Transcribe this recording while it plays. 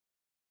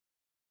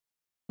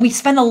We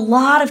spend a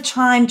lot of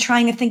time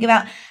trying to think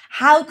about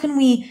how can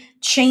we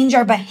change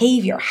our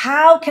behavior?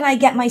 How can I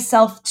get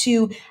myself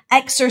to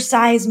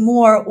exercise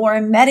more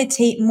or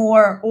meditate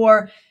more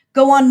or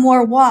go on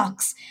more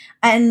walks?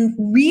 And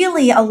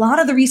really, a lot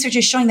of the research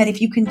is showing that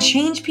if you can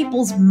change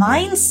people's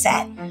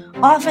mindset,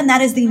 often that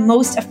is the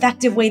most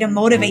effective way to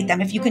motivate them.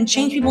 If you can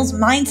change people's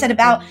mindset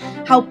about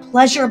how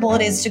pleasurable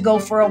it is to go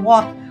for a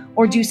walk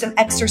or do some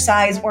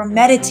exercise or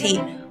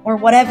meditate or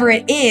whatever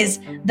it is,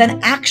 then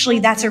actually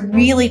that's a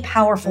really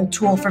powerful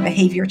tool for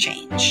behavior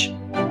change.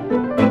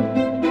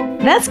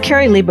 That's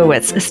Carrie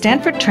Leibowitz, a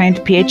Stanford-trained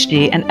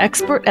PhD and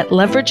expert at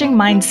leveraging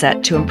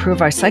mindset to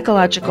improve our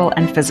psychological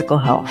and physical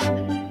health.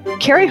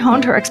 Carrie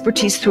honed her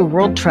expertise through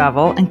world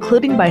travel,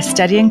 including by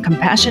studying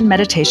compassion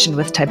meditation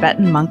with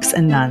Tibetan monks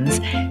and nuns,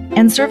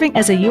 and serving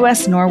as a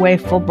U.S.-Norway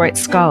Fulbright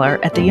Scholar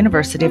at the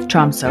University of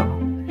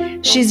Tromsø.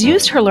 She's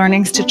used her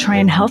learnings to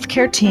train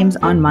healthcare teams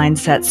on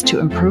mindsets to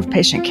improve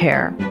patient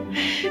care,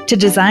 to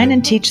design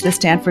and teach the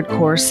Stanford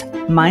course,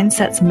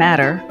 Mindsets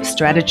Matter,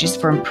 Strategies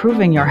for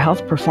Improving Your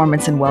Health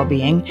Performance and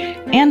Well-Being,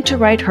 and to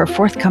write her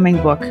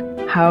forthcoming book,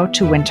 How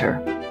to Winter.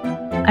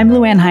 I'm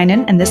Luann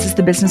Heinen, and this is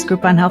the Business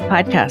Group on Health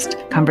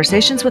podcast,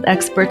 conversations with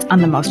experts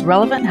on the most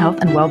relevant health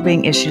and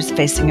well-being issues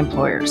facing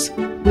employers.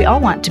 We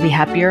all want to be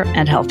happier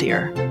and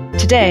healthier.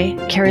 Today,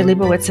 Carrie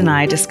Leibowitz and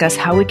I discuss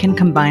how we can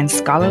combine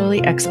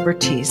scholarly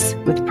expertise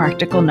with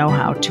practical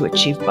know-how to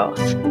achieve both.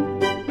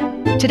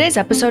 Today's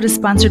episode is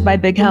sponsored by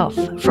Big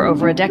Health. For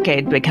over a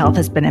decade, Big Health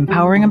has been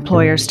empowering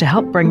employers to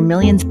help bring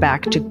millions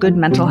back to good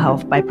mental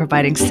health by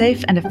providing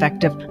safe and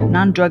effective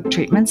non-drug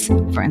treatments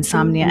for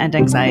insomnia and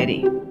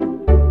anxiety.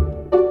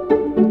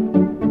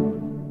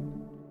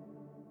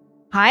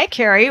 Hi,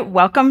 Carrie.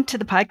 Welcome to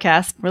the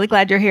podcast. Really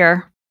glad you're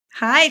here.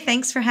 Hi,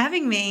 thanks for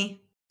having me.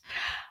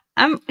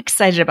 I'm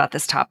excited about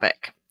this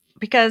topic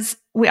because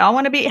we all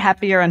want to be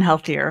happier and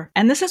healthier,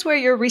 and this is where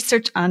your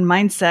research on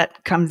mindset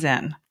comes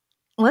in.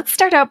 Let's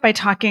start out by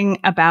talking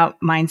about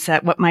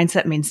mindset, what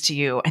mindset means to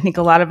you. I think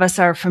a lot of us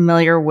are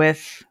familiar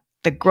with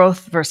the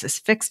growth versus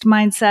fixed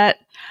mindset,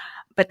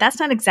 but that's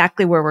not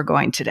exactly where we're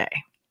going today.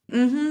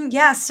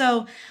 Yeah.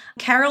 So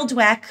Carol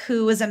Dweck,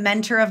 who was a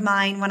mentor of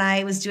mine when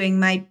I was doing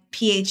my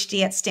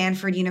PhD at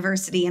Stanford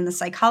University in the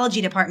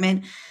psychology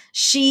department,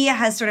 she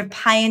has sort of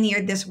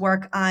pioneered this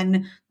work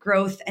on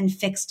growth and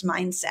fixed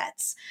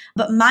mindsets.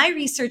 But my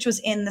research was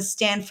in the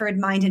Stanford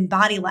Mind and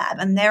Body Lab.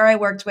 And there I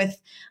worked with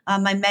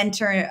my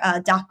mentor,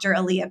 Dr.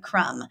 Aaliyah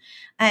Crum.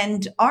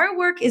 And our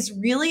work is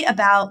really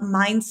about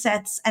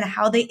mindsets and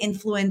how they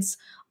influence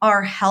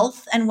our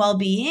health and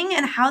well-being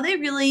and how they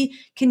really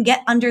can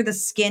get under the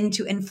skin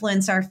to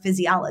influence our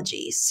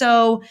physiology.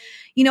 So,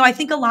 I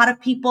think a lot of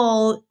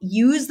people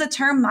use the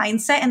term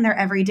mindset in their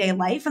everyday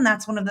life. And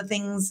that's one of the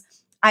things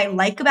I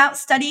like about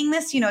studying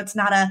this. It's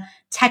not a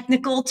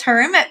technical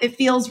term. It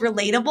feels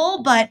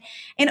relatable, but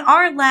in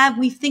our lab,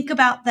 we think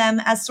about them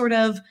as sort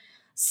of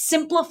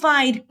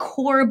simplified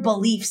core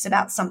beliefs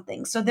about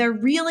something. So they're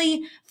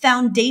really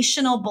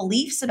foundational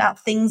beliefs about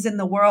things in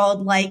the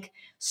world like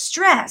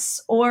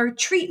stress or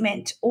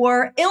treatment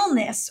or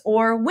illness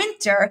or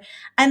winter.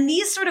 And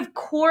these sort of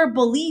core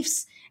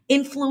beliefs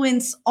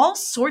influence all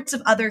sorts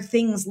of other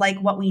things like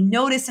what we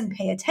notice and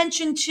pay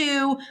attention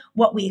to,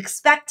 what we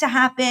expect to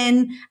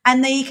happen,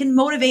 and they can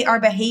motivate our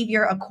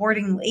behavior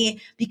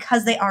accordingly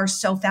because they are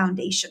so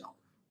foundational.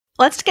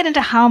 Let's get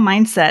into how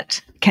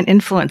mindset can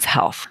influence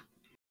health.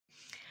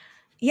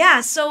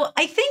 Yeah, so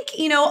I think,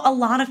 a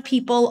lot of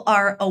people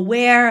are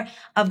aware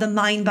of the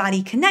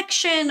mind-body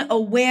connection,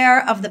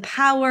 aware of the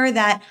power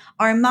that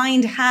our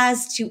mind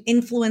has to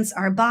influence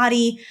our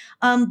body.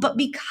 But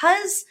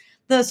because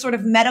the sort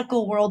of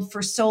medical world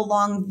for so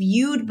long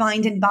viewed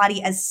mind and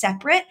body as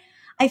separate,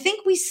 I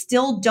think we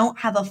still don't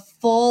have a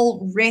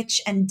full, rich,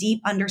 and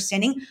deep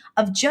understanding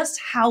of just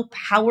how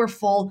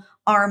powerful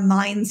our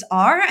minds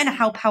are and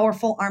how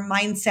powerful our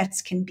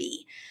mindsets can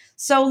be.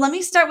 So let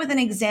me start with an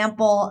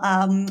example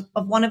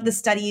of one of the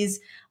studies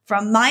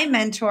from my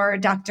mentor,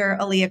 Dr.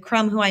 Aaliyah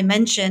Crum, who I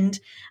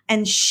mentioned.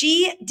 And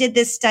she did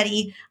this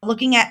study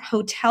looking at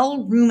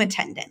hotel room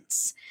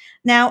attendants.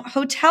 Now,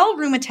 hotel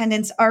room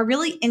attendants are a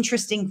really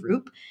interesting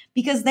group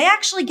because they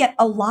actually get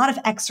a lot of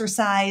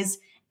exercise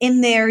in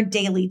their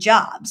daily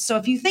jobs. So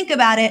if you think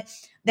about it,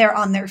 they're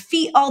on their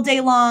feet all day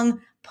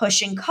long,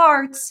 pushing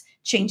carts,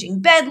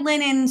 changing bed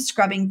linen,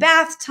 scrubbing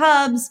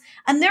bathtubs,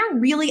 and they're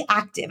really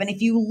active. And if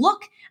you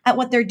look at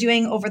what they're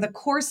doing over the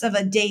course of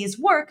a day's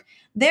work,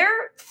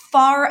 they're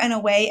far and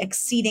away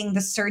exceeding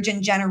the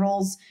Surgeon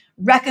General's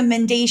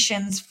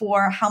recommendations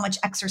for how much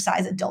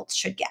exercise adults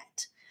should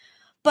get.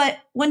 But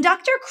when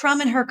Dr. Crum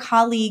and her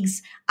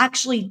colleagues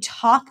actually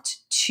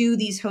talked to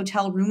these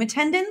hotel room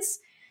attendants,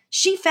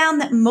 she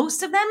found that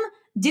most of them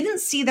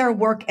didn't see their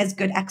work as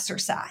good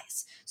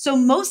exercise. So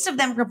most of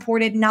them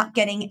reported not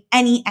getting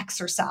any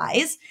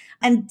exercise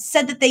and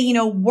said that they,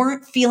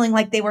 weren't feeling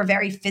like they were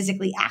very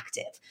physically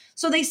active.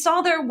 So they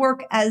saw their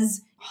work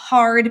as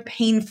hard,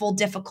 painful,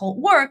 difficult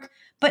work,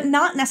 but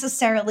not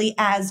necessarily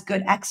as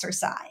good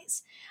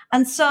exercise.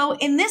 And so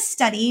in this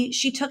study,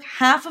 she took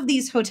half of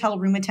these hotel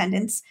room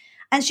attendants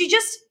And she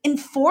just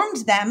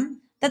informed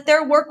them that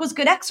their work was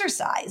good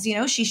exercise.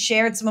 She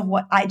shared some of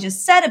what I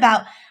just said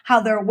about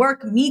how their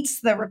work meets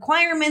the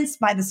requirements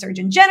by the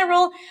Surgeon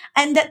General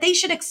and that they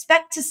should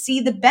expect to see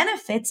the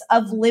benefits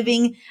of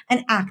living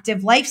an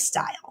active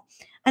lifestyle.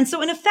 And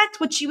so, in effect,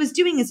 what she was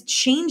doing is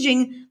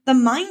changing the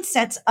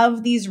mindsets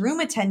of these room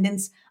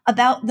attendants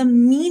about the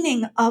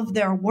meaning of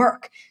their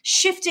work,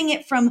 shifting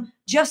it from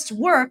just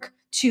work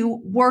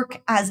to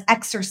work as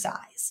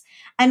exercise.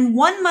 And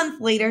 1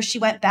 month later, she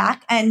went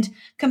back and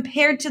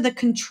compared to the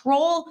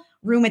control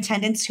room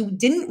attendants who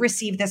didn't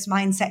receive this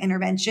mindset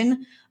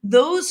intervention,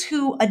 those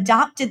who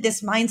adopted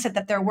this mindset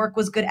that their work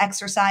was good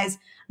exercise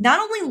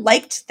not only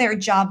liked their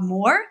job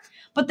more,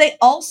 but they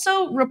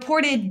also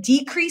reported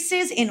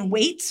decreases in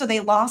weight. So they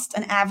lost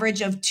an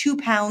average of 2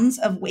 pounds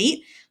of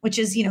weight, which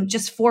is,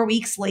 just 4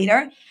 weeks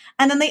later.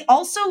 And then they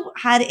also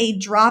had a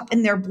drop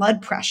in their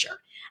blood pressure.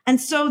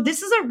 And so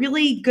this is a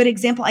really good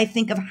example, I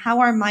think, of how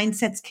our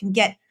mindsets can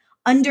get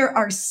under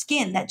our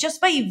skin, that just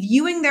by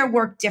viewing their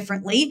work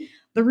differently,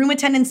 the room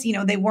attendants,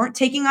 they weren't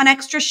taking on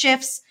extra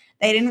shifts.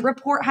 They didn't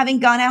report having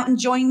gone out and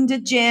joined a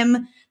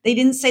gym. They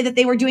didn't say that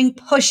they were doing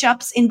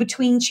push-ups in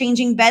between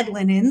changing bed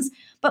linens.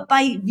 But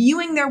by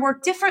viewing their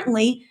work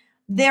differently,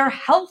 their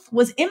health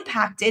was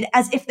impacted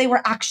as if they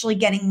were actually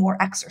getting more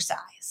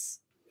exercise.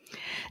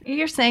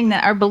 You're saying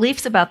that our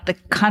beliefs about the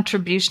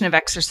contribution of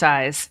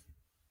exercise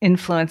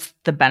influence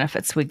the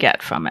benefits we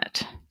get from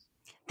it.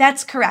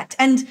 That's correct.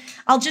 And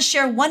I'll just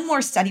share one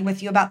more study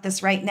with you about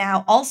this right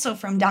now, also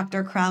from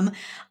Dr. Crum.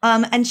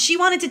 And she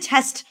wanted to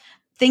test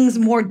things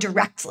more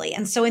directly.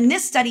 And so in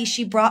this study,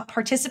 she brought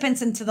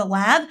participants into the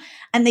lab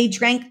and they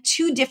drank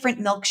 2 different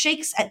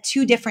milkshakes at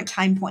 2 different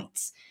time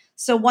points.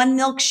 So one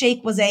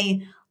milkshake was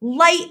a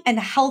light and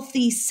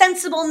healthy,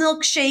 sensible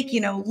milkshake,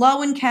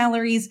 low in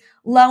calories,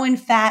 low in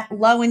fat,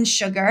 low in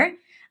sugar.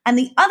 And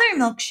the other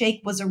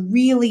milkshake was a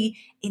really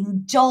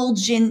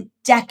indulgent,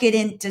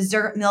 decadent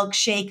dessert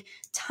milkshake,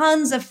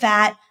 tons of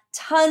fat,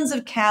 tons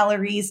of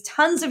calories,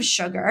 tons of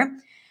sugar.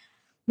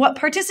 What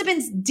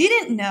participants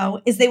didn't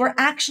know is they were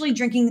actually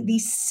drinking the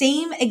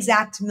same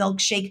exact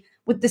milkshake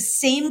with the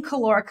same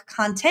caloric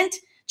content,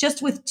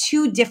 just with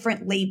 2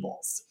 different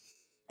labels.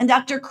 And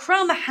Dr.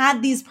 Crum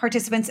had these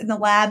participants in the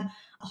lab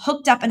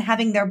hooked up and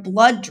having their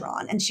blood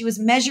drawn, and she was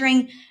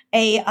measuring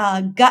a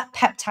gut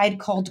peptide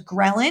called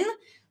ghrelin.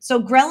 So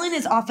ghrelin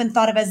is often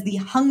thought of as the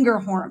hunger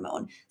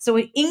hormone. So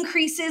it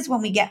increases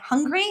when we get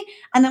hungry,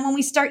 and then when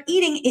we start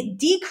eating, it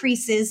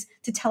decreases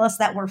to tell us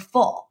that we're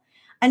full.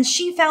 And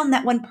she found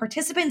that when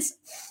participants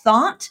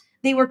thought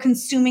they were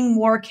consuming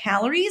more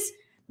calories,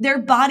 their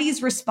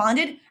bodies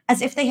responded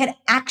as if they had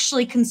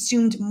actually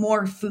consumed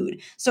more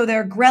food. So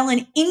their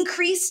ghrelin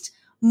increased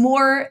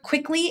more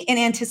quickly in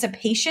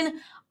anticipation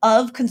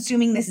of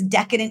consuming this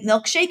decadent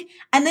milkshake,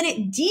 and then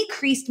it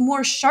decreased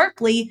more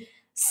sharply,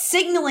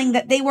 signaling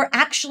that they were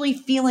actually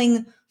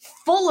feeling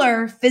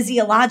fuller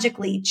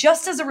physiologically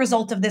just as a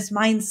result of this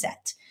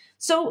mindset.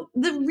 So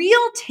the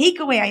real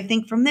takeaway, I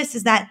think, from this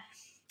is that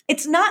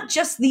it's not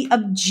just the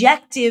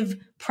objective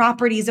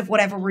properties of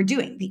whatever we're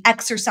doing, the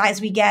exercise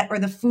we get or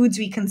the foods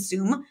we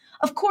consume.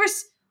 Of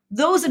course,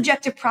 those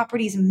objective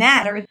properties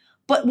matter,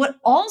 but what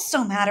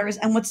also matters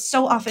and what's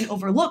so often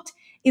overlooked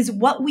is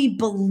what we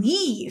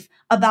believe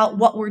about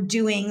what we're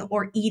doing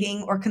or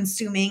eating or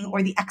consuming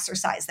or the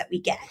exercise that we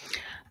get.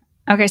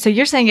 Okay, so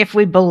you're saying if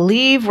we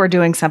believe we're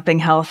doing something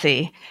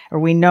healthy, or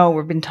we know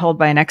we've been told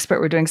by an expert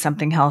we're doing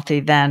something healthy,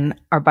 then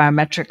our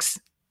biometrics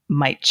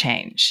might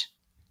change.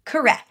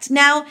 Correct.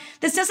 Now,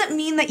 this doesn't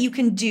mean that you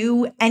can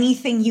do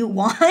anything you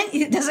want.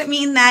 It doesn't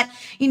mean that,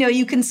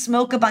 you can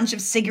smoke a bunch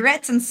of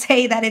cigarettes and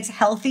say that it's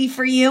healthy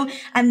for you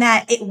and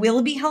that it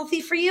will be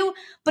healthy for you.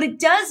 But it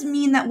does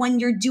mean that when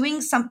you're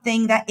doing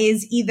something that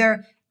is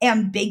either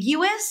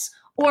ambiguous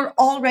or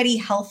already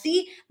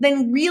healthy,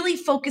 then really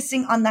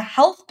focusing on the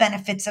health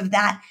benefits of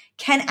that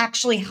can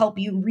actually help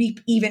you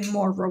reap even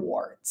more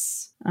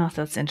rewards. Oh,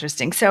 that's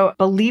interesting. So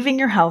believing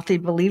you're healthy,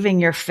 believing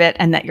you're fit,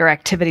 and that your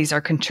activities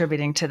are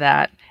contributing to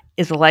that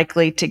is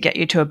likely to get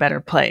you to a better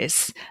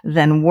place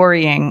than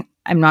worrying,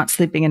 I'm not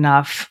sleeping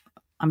enough,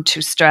 I'm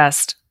too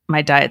stressed,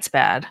 my diet's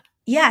bad.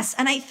 Yes.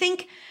 And I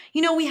think,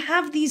 we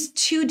have these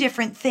 2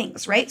 different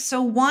things, right?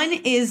 So one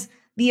is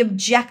the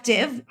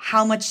objective,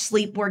 how much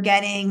sleep we're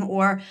getting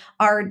or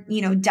our,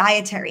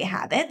 dietary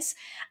habits.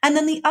 And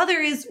then the other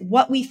is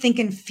what we think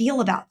and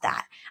feel about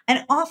that.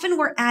 And often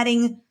we're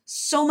adding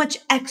so much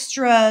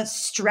extra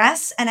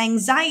stress and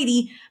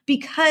anxiety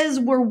because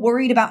we're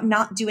worried about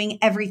not doing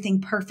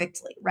everything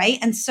perfectly, right?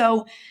 And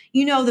so,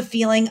 the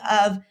feeling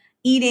of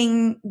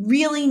eating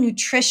really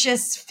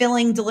nutritious,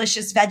 filling,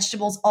 delicious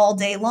vegetables all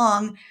day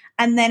long,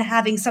 and then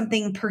having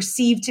something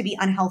perceived to be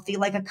unhealthy,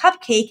 like a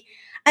cupcake,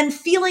 and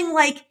feeling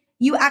like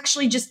you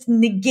actually just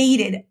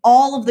negated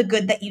all of the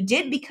good that you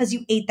did because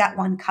you ate that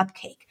one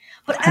cupcake.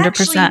 But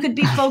actually 100%. you could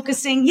be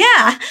focusing,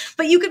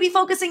 but you could be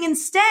focusing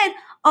instead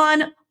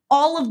on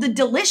all of the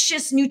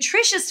delicious,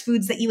 nutritious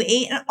foods that you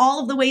ate and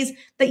all of the ways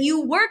that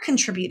you were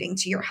contributing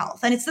to your health.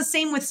 And it's the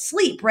same with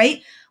sleep,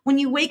 right? When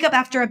you wake up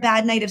after a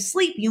bad night of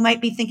sleep, you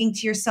might be thinking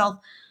to yourself,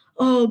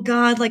 oh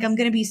God, like I'm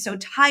going to be so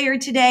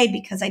tired today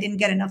because I didn't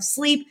get enough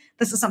sleep.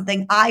 This is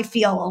something I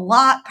feel a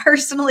lot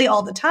personally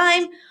all the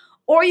time.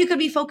 Or you could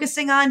be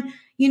focusing on,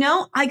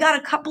 I got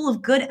a couple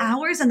of good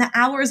hours and the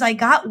hours I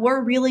got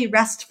were really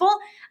restful.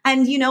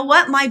 And you know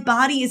what? My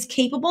body is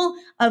capable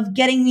of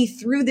getting me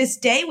through this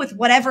day with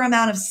whatever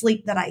amount of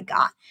sleep that I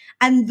got.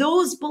 And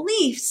those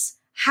beliefs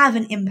have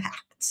an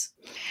impact.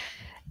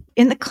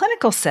 In the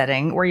clinical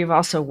setting where you've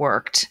also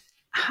worked,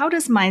 how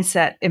does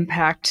mindset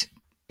impact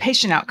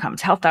patient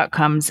outcomes, health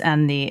outcomes,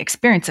 and the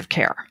experience of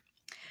care?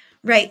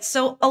 Right.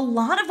 So, a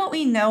lot of what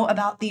we know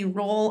about the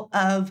role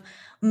of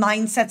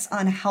mindsets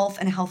on health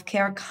and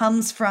healthcare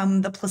comes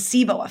from the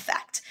placebo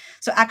effect.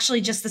 So, actually,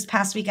 just this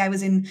past week, I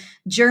was in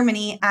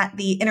Germany at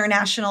the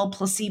International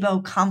Placebo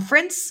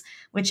Conference,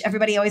 which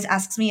everybody always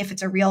asks me if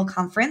it's a real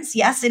conference.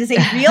 Yes, it is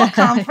a real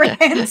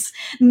conference,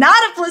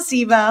 not a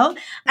placebo.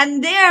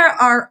 And there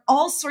are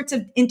all sorts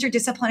of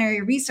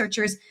interdisciplinary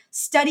researchers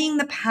studying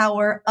the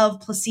power of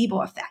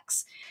placebo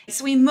effects.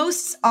 So, we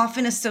most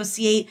often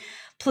associate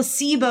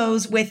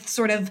placebos with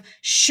sort of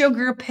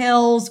sugar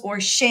pills or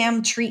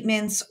sham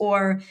treatments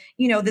or,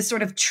 this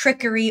sort of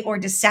trickery or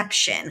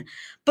deception.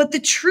 But the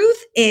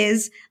truth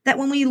is that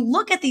when we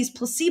look at these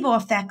placebo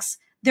effects,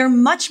 they're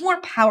much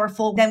more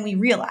powerful than we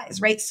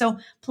realize, right? So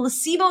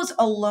placebos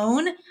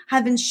alone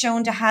have been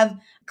shown to have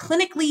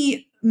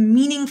clinically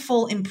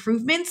meaningful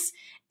improvements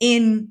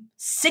in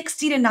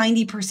 60 to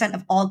 90%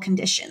 of all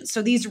conditions.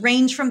 So these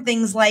range from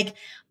things like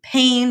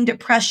pain,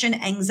 depression,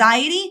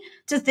 anxiety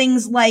to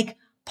things like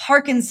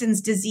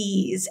Parkinson's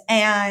disease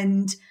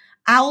and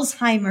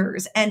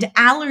Alzheimer's and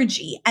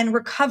allergy and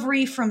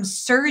recovery from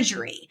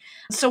surgery.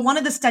 So one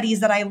of the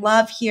studies that I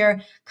love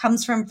here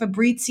comes from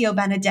Fabrizio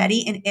Benedetti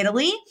in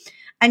Italy.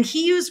 And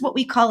he used what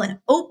we call an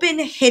open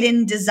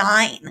hidden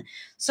design.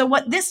 So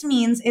what this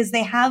means is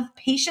they have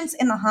patients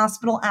in the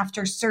hospital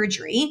after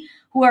surgery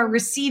who are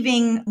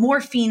receiving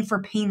morphine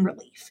for pain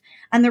relief.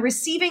 And they're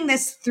receiving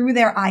this through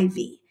their IV.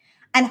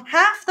 And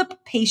half the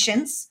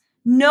patients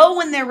know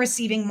when they're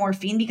receiving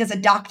morphine because a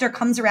doctor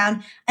comes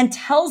around and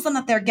tells them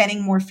that they're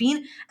getting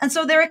morphine. And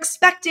so they're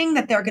expecting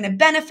that they're going to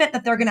benefit,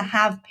 that they're going to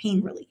have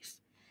pain relief.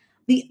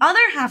 The other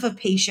half of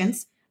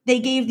patients, they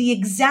gave the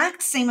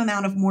exact same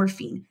amount of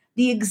morphine,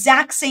 the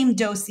exact same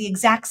dose, the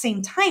exact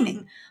same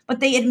timing, but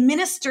they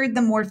administered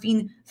the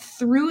morphine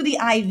through the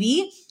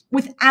IV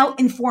without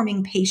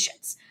informing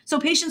patients. So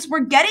patients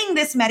were getting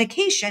this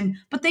medication,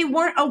 but they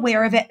weren't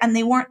aware of it and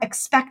they weren't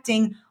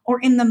expecting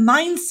or in the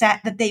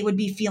mindset that they would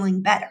be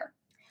feeling better.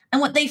 And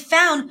what they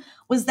found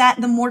was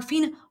that the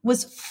morphine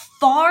was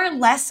far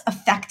less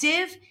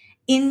effective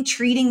in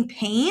treating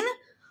pain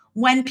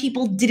when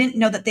people didn't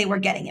know that they were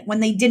getting it,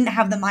 when they didn't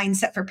have the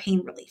mindset for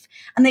pain relief.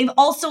 And they've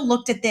also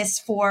looked at this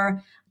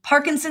for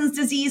Parkinson's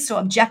disease, so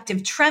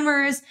objective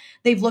tremors.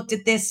 They've looked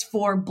at this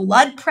for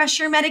blood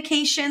pressure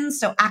medications,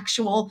 so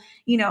actual,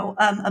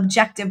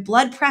 objective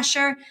blood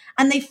pressure.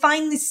 And they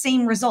find the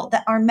same result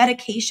that our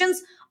medications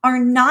are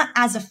not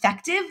as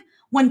effective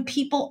when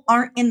people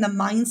aren't in the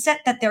mindset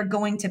that they're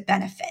going to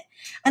benefit.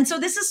 And so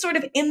this is sort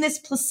of in this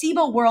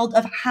placebo world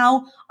of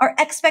how our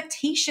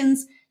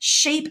expectations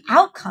shape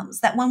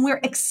outcomes, that when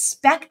we're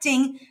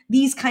expecting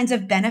these kinds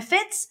of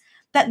benefits,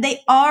 that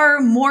they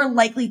are more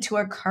likely to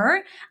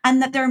occur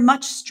and that they're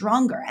much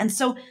stronger. And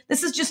so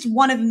this is just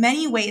one of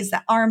many ways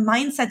that our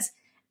mindsets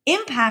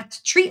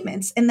impact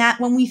treatments, in that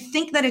when we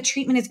think that a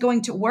treatment is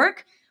going to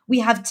work, we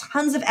have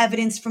tons of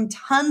evidence from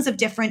tons of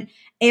different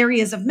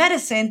areas of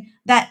medicine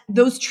that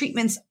those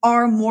treatments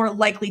are more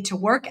likely to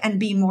work and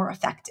be more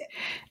effective.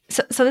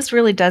 So this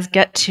really does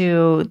get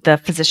to the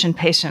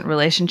physician-patient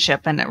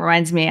relationship. And it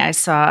reminds me, I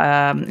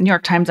saw a New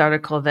York Times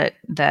article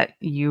that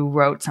you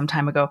wrote some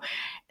time ago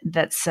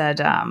that said,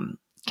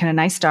 can a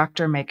nice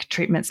doctor make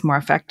treatments more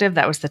effective?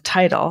 That was the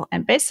title.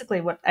 And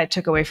basically what I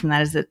took away from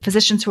that is that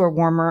physicians who are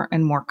warmer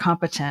and more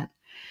competent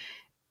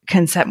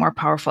can set more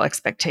powerful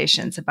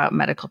expectations about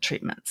medical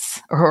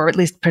treatments, or at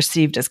least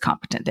perceived as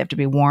competent. They have to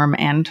be warm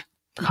and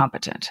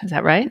competent. Is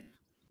that right?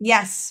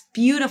 Yes,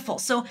 beautiful.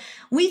 So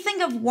we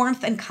think of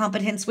warmth and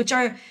competence, which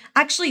are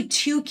actually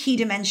two key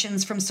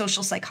dimensions from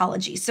social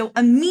psychology. So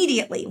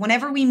immediately,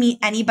 whenever we meet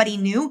anybody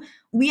new,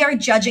 we are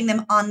judging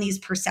them on these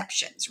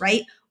perceptions,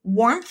 right?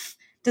 Warmth,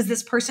 does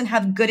this person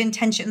have good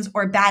intentions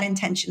or bad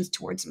intentions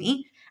towards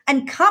me?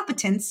 And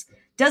competence,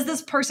 does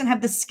this person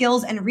have the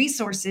skills and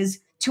resources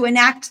to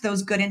enact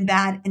those good and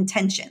bad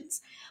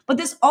intentions? But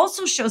this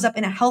also shows up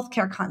in a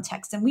healthcare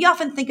context. And we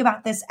often think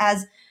about this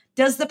as,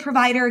 does the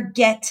provider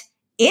get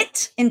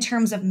it in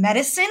terms of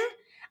medicine?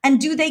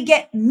 And do they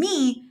get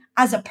me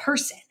as a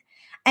person?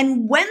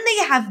 And when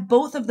they have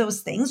both of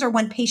those things, or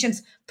when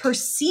patients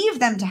perceive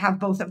them to have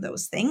both of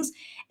those things,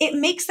 it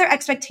makes their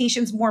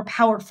expectations more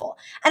powerful.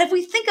 And if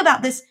we think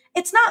about this,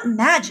 it's not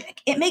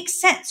magic. It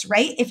makes sense,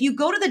 right? If you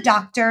go to the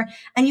doctor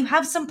and you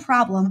have some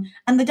problem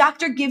and the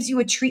doctor gives you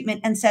a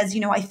treatment and says,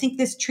 I think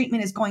this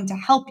treatment is going to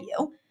help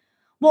you.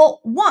 Well,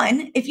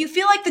 one, if you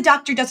feel like the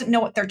doctor doesn't know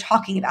what they're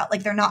talking about,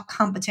 like they're not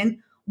competent,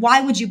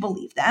 why would you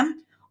believe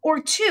them? Or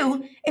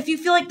two, if you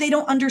feel like they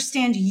don't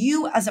understand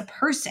you as a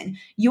person,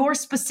 your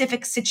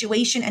specific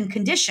situation and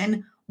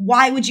condition,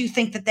 why would you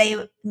think that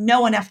they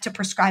know enough to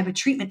prescribe a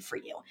treatment for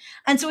you?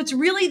 And so it's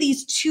really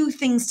these two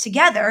things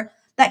together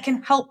that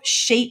can help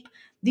shape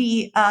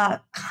the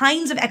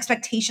kinds of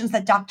expectations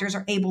that doctors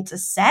are able to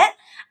set,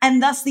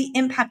 and thus the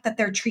impact that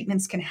their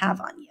treatments can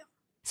have on you.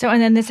 So,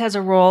 and then this has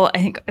a role, I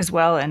think, as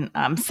well in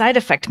side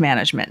effect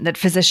management, that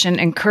physician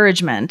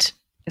encouragement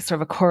is sort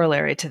of a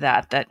corollary to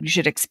that you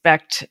should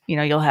expect,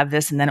 you'll have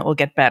this and then it will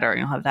get better.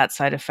 You'll have that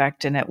side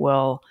effect and it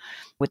will,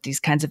 with these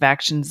kinds of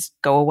actions,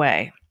 go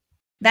away.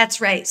 That's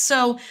right.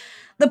 So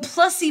the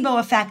placebo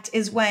effect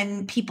is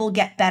when people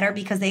get better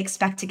because they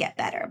expect to get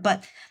better.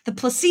 But the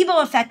placebo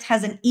effect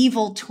has an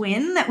evil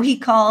twin that we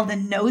call the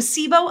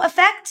nocebo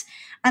effect.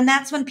 And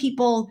that's when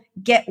people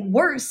get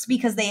worse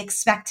because they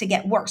expect to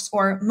get worse.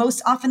 Or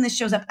most often this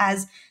shows up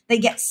as they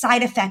get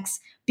side effects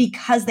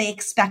because they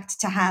expect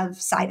to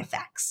have side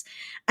effects.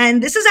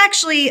 And this is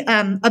actually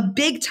a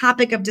big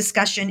topic of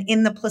discussion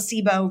in the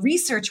placebo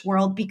research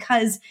world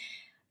because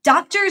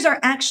doctors are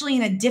actually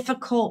in a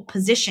difficult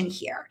position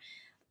here.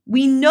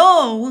 We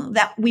know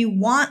that we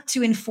want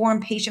to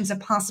inform patients of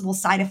possible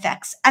side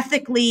effects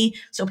ethically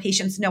so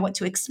patients know what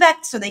to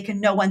expect, so they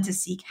can know when to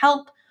seek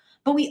help.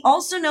 But we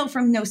also know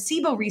from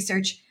nocebo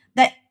research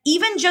that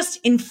even just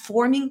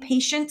informing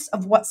patients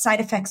of what side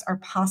effects are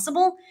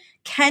possible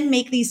can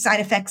make these side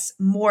effects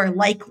more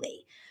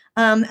likely.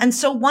 And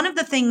so one of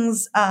the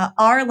things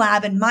our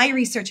lab and my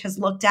research has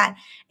looked at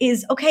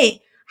is,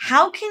 okay,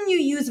 how can you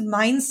use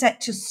mindset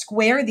to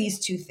square these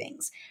two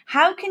things?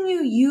 How can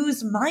you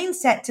use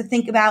mindset to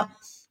think about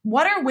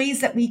what are ways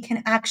that we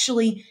can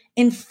actually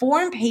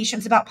inform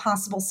patients about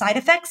possible side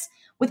effects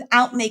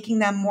without making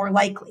them more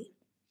likely?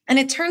 And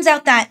it turns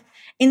out that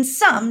in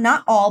some,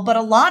 not all, but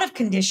a lot of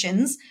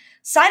conditions,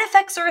 side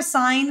effects are a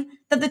sign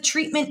that the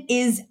treatment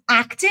is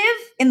active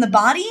in the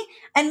body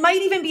and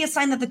might even be a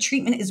sign that the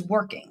treatment is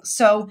working.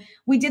 So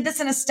we did this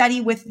in a study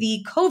with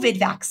the COVID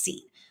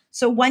vaccine.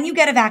 So when you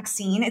get a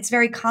vaccine, it's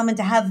very common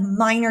to have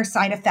minor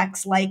side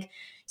effects like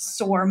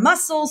sore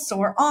muscle,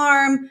 sore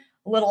arm,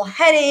 a little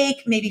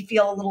headache, maybe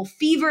feel a little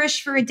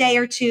feverish for a day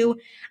or two.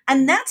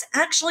 And that's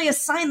actually a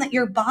sign that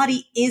your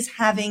body is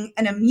having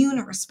an immune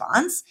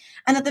response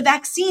and that the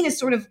vaccine is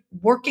sort of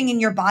working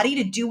in your body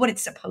to do what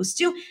it's supposed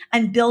to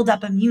and build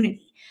up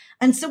immunity.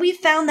 And so we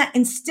found that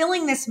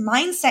instilling this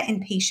mindset in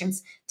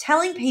patients,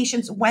 telling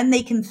patients when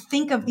they can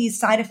think of these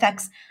side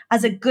effects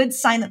as a good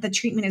sign that the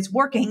treatment is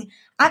working,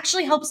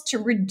 actually helps to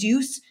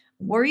reduce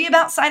worry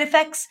about side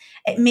effects.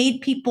 It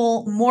made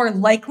people more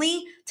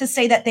likely to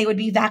say that they would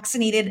be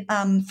vaccinated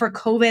for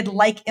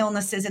COVID-like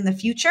illnesses in the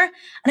future.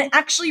 And it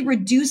actually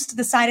reduced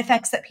the side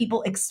effects that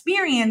people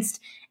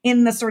experienced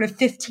in the sort of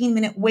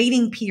 15-minute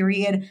waiting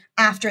period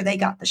after they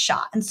got the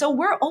shot. And so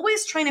we're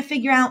always trying to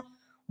figure out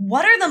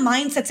what are the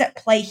mindsets at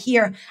play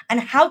here and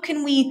how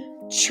can we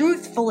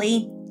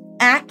truthfully,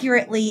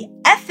 accurately,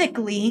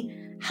 ethically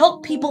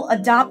help people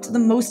adopt the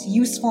most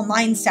useful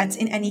mindsets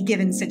in any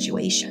given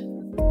situation.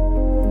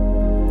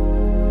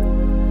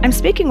 I'm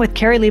speaking with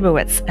Carrie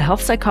Leibowitz, a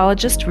health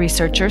psychologist,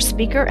 researcher,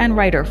 speaker, and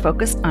writer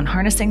focused on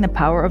harnessing the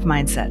power of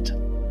mindset.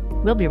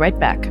 We'll be right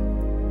back.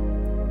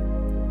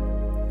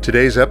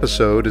 Today's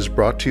episode is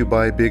brought to you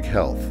by Big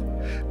Health.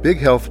 Big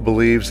Health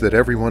believes that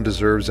everyone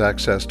deserves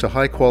access to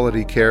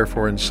high-quality care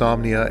for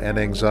insomnia and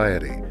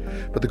anxiety.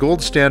 But the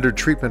gold standard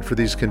treatment for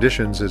these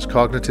conditions is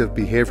cognitive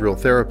behavioral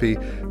therapy,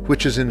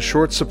 which is in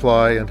short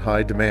supply and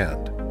high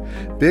demand.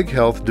 Big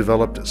Health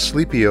developed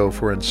Sleepio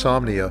for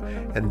insomnia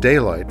and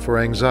Daylight for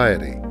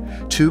anxiety,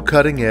 two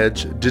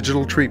cutting-edge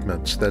digital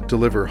treatments that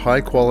deliver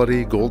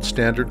high-quality gold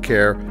standard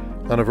care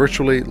on a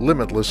virtually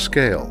limitless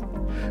scale.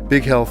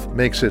 Big Health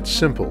makes it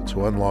simple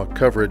to unlock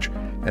coverage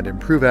and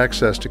improve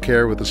access to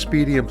care with a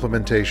speedy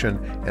implementation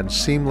and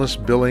seamless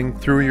billing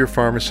through your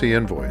pharmacy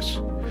invoice.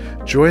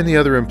 Join the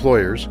other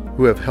employers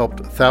who have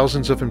helped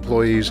thousands of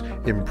employees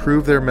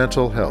improve their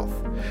mental health.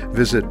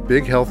 Visit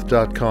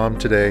bighealth.com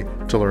today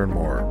to learn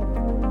more.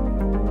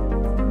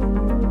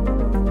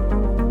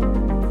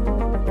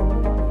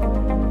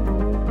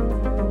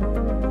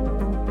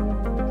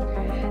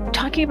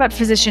 Talking about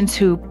physicians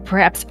who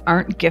perhaps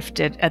aren't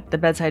gifted at the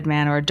bedside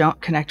manner or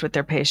don't connect with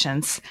their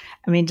patients,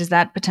 does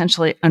that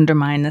potentially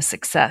undermine the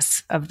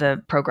success of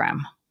the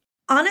program?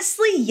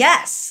 Honestly,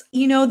 yes.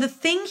 The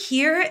thing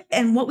here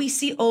and what we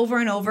see over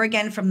and over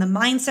again from the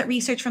mindset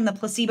research, from the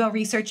placebo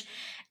research,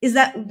 is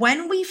that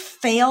when we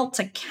fail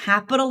to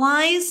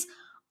capitalize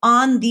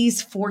on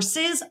these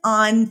forces,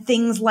 on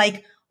things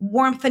like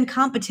warmth and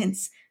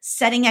competence,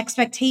 setting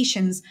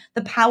expectations,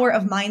 the power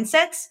of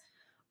mindsets,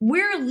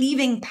 we're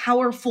leaving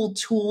powerful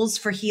tools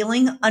for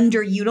healing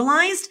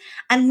underutilized,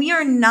 and we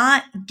are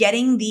not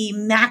getting the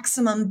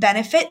maximum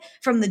benefit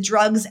from the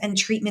drugs and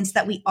treatments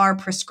that we are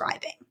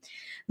prescribing.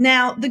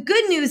 Now, the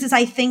good news is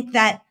I think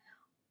that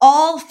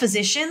all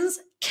physicians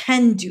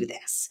can do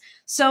this.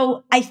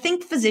 So I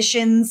think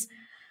physicians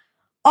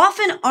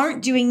often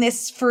aren't doing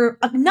this for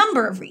a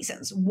number of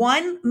reasons.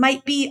 One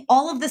might be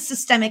all of the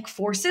systemic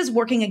forces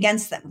working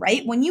against them,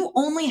 right? When you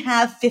only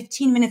have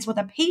 15 minutes with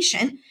a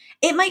patient,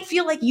 it might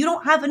feel like you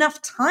don't have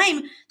enough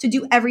time to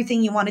do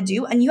everything you want to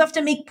do, and you have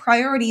to make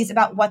priorities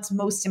about what's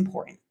most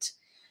important.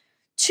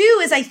 Two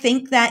is I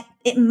think that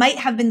it might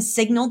have been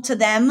signaled to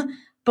them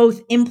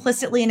both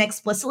implicitly and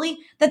explicitly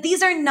that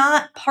these are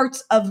not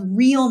parts of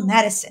real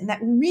medicine, that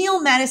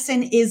real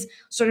medicine is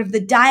sort of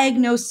the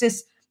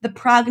diagnosis, the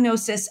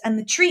prognosis, and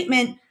the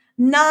treatment,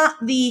 not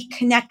the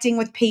connecting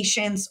with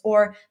patients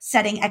or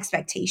setting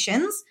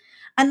expectations.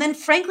 And then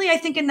frankly, I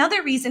think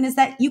another reason is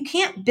that you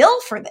can't bill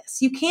for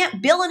this. You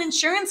can't bill an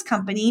insurance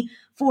company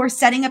for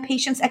setting a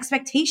patient's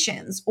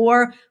expectations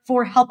or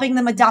for helping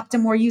them adopt a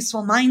more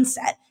useful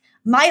mindset.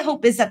 My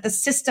hope is that the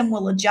system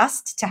will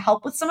adjust to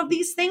help with some of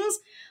these things.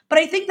 But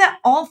I think that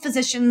all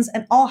physicians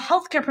and all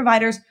healthcare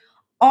providers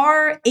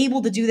are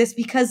able to do this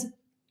because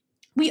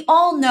we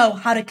all know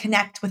how to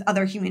connect with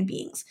other human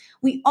beings.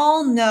 We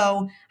all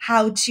know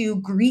how to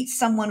greet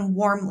someone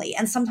warmly.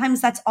 And sometimes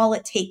that's all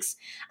it takes.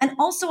 And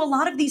also, a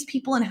lot of these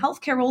people in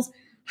healthcare roles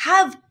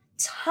have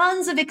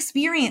tons of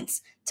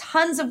experience,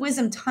 tons of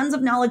wisdom, tons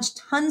of knowledge,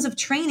 tons of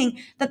training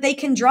that they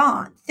can draw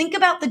on. Think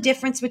about the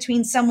difference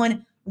between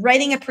someone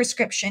writing a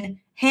prescription,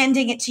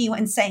 handing it to you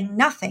and saying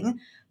nothing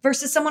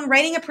versus someone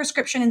writing a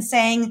prescription and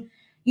saying,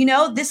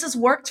 this has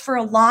worked for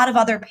a lot of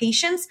other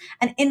patients.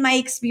 And in my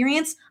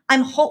experience,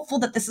 I'm hopeful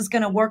that this is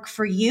going to work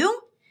for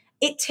you.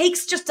 It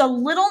takes just a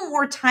little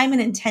more time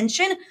and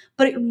intention,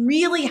 but it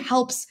really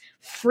helps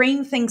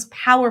frame things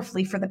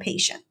powerfully for the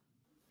patient.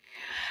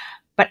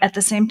 But at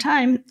the same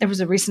time, there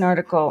was a recent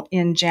article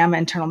in JAMA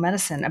Internal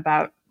Medicine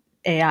about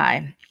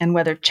AI and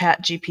whether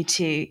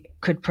ChatGPT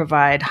could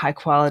provide high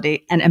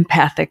quality and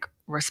empathic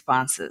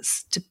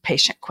responses to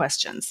patient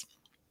questions.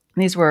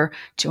 These were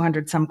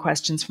 200 some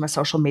questions from a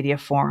social media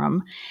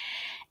forum.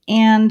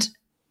 And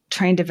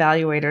trained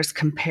evaluators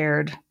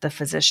compared the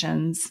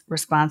physicians'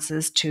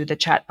 responses to the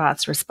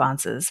chatbot's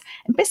responses.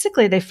 And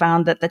basically, they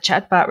found that the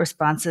chatbot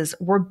responses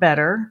were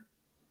better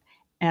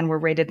and were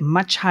rated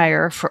much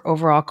higher for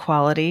overall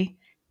quality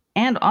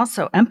and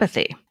also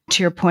empathy.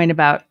 To your point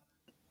about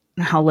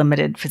how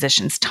limited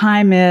physicians'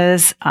 time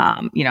is,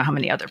 how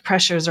many other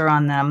pressures are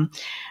on them.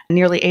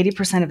 Nearly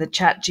 80% of the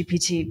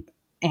ChatGPT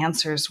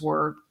answers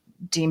were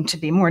deemed to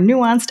be more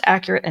nuanced,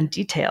 accurate, and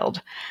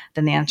detailed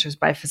than the answers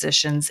by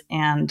physicians.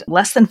 And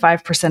less than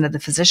 5% of the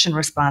physician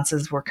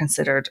responses were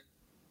considered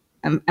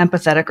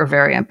empathetic or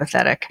very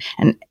empathetic.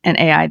 And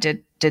AI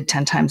did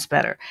 10 times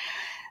better.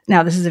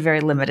 Now, this is a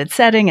very limited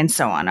setting and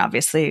so on.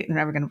 Obviously, they're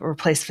never going to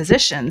replace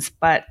physicians,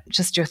 but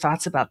just your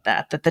thoughts about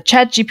that the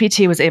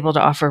ChatGPT was able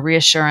to offer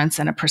reassurance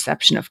and a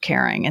perception of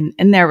caring. And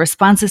in their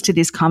responses to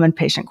these common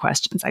patient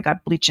questions, I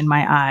got bleach in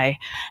my eye,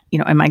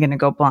 am I going to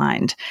go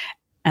blind?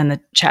 And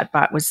the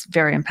chatbot was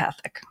very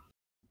empathic.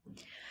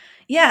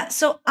 Yeah,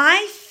 so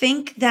I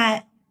think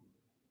that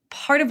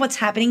part of what's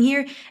happening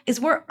here is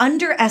we're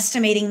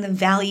underestimating the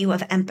value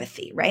of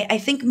empathy, right? I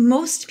think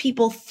most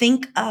people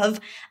think of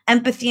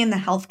empathy in the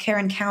healthcare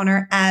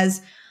encounter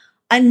as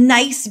a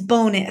nice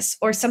bonus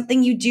or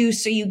something you do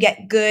so you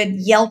get good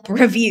Yelp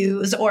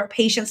reviews or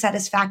patient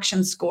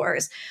satisfaction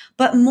scores.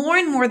 But more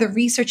and more, the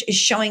research is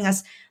showing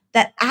us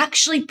that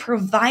actually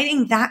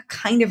providing that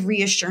kind of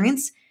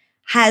reassurance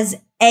has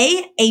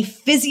a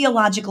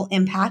physiological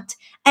impact,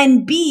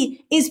 and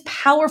B, is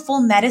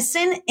powerful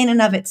medicine in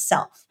and of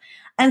itself.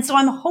 And so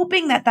I'm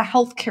hoping that the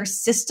healthcare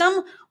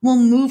system will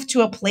move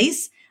to a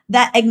place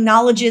that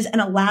acknowledges and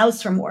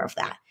allows for more of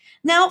that.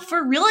 Now,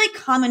 for really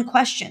common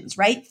questions,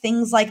 right?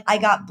 Things like, I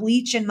got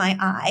bleach in my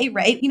eye,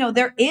 right?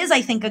 There is,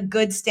 I think, a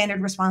good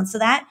standard response to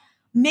that.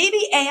 Maybe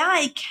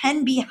AI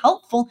can be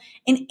helpful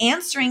in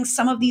answering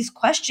some of these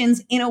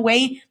questions in a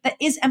way that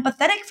is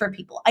empathetic for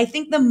people. I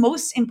think the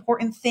most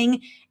important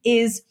thing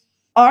is,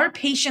 are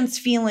patients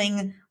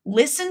feeling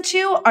listened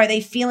to? Are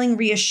they feeling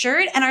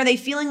reassured? And are they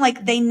feeling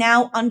like they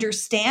now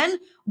understand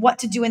what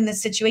to do in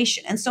this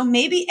situation? And so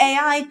maybe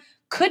AI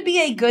could be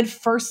a good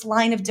first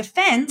line of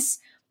defense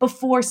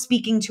before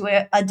speaking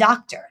to a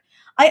doctor.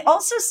 I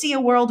also see a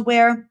world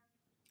where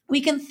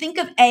we can think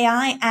of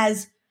AI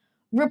as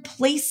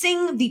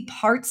replacing the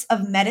parts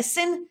of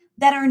medicine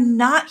that are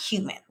not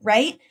human,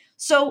 right?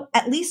 So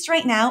at least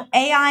right now,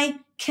 AI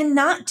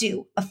cannot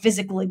do a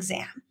physical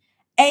exam.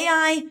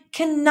 AI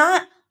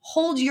cannot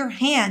hold your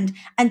hand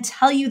and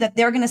tell you that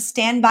they're going to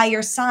stand by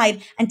your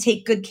side and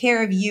take good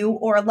care of you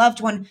or a loved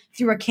one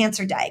through a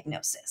cancer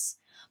diagnosis.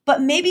 But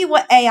maybe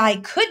what AI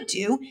could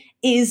do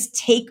is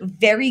take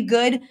very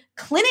good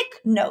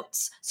clinic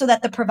notes so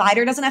that the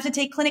provider doesn't have to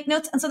take clinic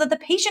notes and so that the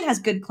patient has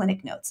good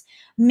clinic notes.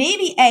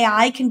 Maybe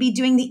AI can be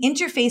doing the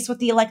interface with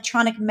the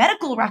electronic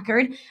medical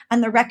record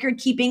and the record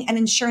keeping and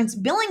insurance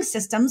billing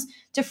systems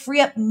to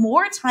free up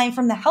more time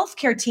from the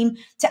healthcare team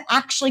to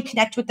actually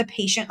connect with the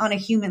patient on a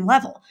human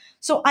level.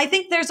 So I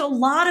think there's a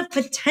lot of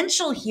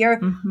potential here,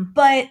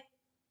 but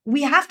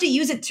we have to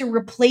use it to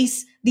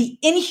replace the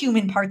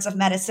inhuman parts of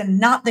medicine,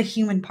 not the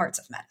human parts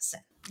of medicine.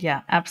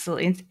 Yeah,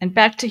 absolutely. And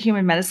back to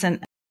human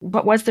medicine,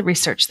 What was the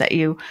research that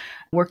you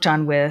worked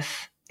on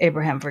with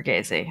Abraham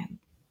Verghese?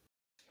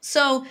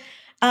 So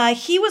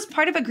he was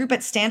part of a group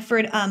at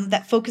Stanford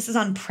that focuses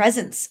on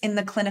presence in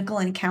the clinical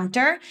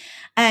encounter.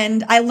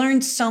 And I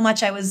learned so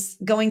much. I was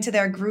going to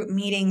their group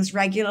meetings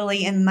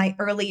regularly in my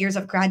early years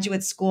of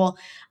graduate school.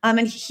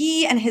 And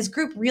he and his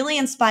group really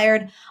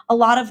inspired a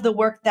lot of the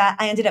work that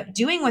I ended up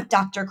doing with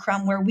Dr.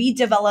 Crum, where we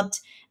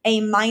developed a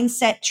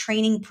mindset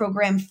training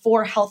program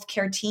for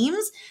healthcare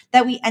teams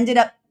that we ended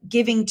up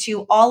giving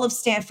to all of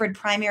Stanford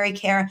primary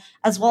care,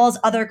 as well as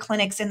other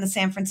clinics in the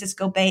San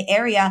Francisco Bay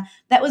Area,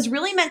 that was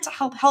really meant to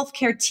help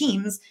healthcare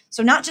teams.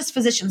 So not just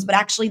physicians, but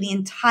actually the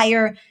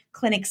entire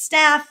clinic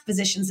staff,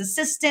 physician's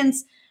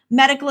assistants,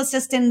 medical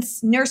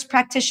assistants, nurse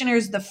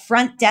practitioners, the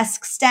front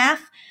desk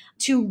staff,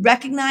 to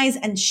recognize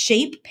and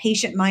shape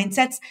patient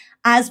mindsets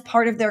as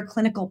part of their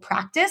clinical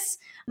practice,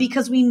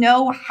 because we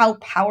know how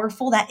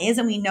powerful that is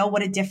and we know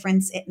what a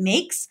difference it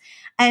makes.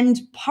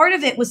 And part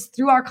of it was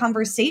through our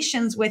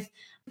conversations with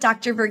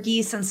Dr.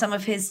 Verghese and some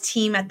of his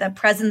team at the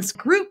Presence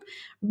Group,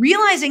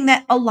 realizing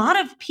that a lot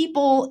of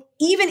people,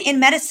 even in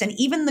medicine,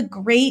 even the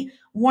great,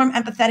 warm,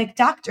 empathetic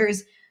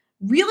doctors,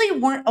 really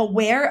weren't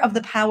aware of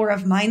the power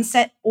of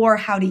mindset or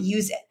how to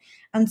use it.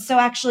 And so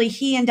actually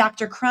he and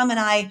Dr. Crum and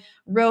I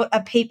wrote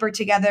a paper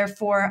together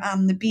for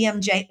the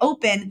BMJ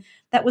Open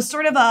that was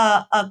sort of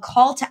a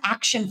call to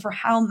action for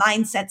how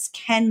mindsets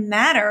can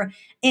matter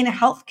in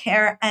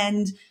healthcare,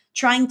 and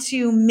trying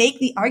to make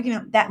the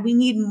argument that we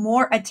need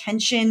more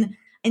attention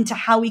into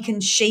how we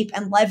can shape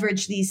and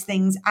leverage these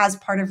things as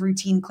part of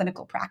routine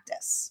clinical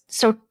practice.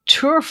 So,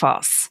 true or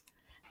false?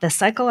 The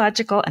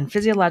psychological and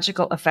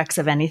physiological effects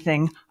of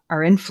anything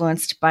are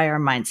influenced by our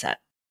mindset.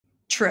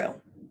 True,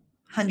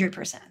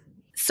 100%.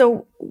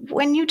 So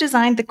when you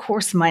designed the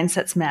course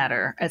Mindsets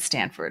Matter at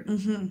Stanford,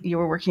 you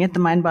were working at the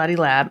Mind Body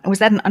Lab. Was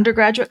that an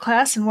undergraduate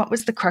class? And what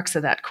was the crux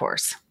of that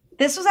course?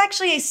 This was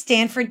actually a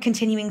Stanford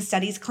continuing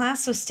studies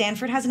class. So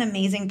Stanford has an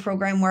amazing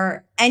program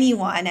where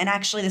anyone, and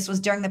actually this was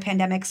during the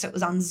pandemic, so it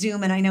was on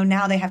Zoom, and I know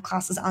now they have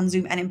classes on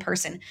Zoom and in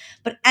person,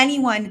 but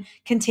anyone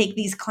can take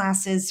these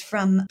classes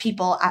from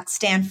people at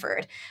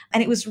Stanford.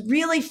 And it was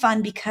really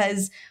fun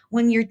because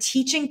when you're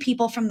teaching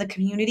people from the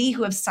community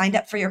who have signed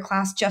up for your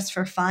class just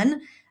for fun,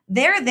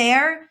 they're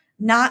there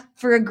not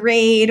for a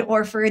grade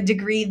or for a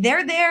degree.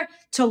 They're there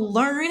to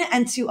learn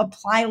and to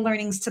apply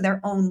learnings to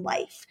their own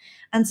life.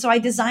 And so I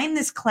designed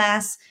this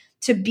class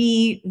to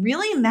be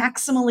really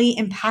maximally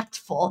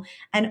impactful.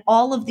 And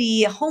all of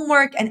the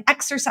homework and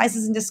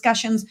exercises and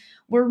discussions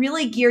were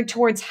really geared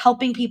towards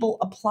helping people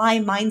apply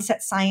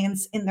mindset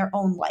science in their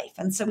own life.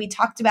 And so we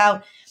talked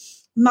about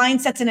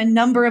mindsets in a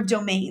number of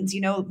domains,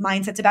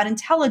 mindsets about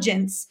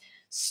intelligence,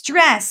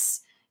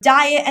 stress,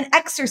 diet and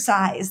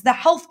exercise, the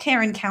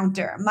healthcare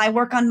encounter, my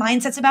work on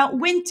mindsets about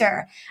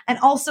winter, and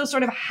also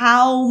sort of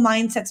how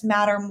mindsets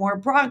matter more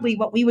broadly,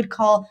 what we would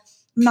call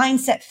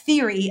mindset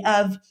theory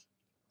of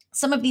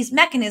some of these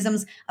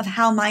mechanisms of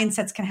how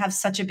mindsets can have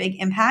such a big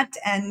impact.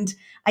 And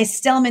I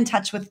still am in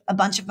touch with a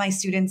bunch of my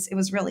students. It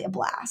was really a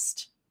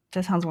blast.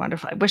 That sounds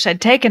wonderful. I wish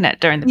I'd taken it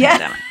during the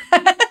pandemic.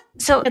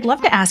 So I'd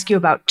love to ask you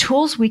about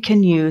tools we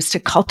can use to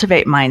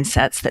cultivate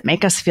mindsets that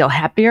make us feel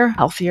happier,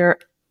 healthier,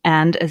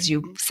 and, as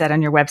you said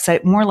on your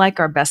website, more like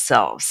our best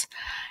selves.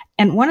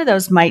 And one of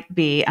those might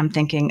be, I'm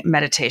thinking,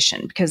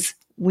 meditation, because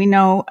we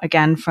know,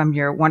 again, from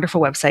your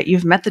wonderful website,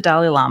 you've met the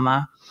Dalai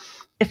Lama.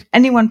 If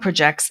anyone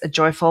projects a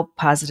joyful,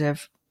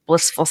 positive,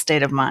 blissful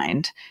state of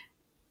mind,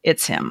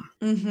 it's him.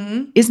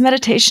 Is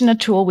meditation a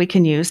tool we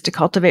can use to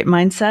cultivate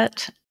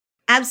mindset?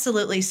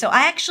 Absolutely. So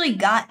I actually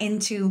got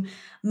into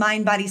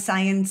mind-body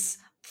science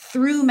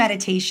through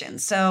meditation.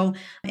 So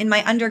in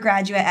my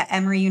undergraduate at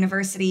Emory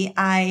University,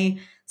 I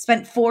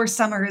spent 4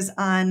 summers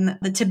on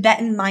the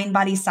Tibetan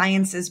mind-body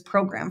sciences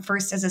program,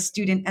 first as a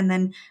student and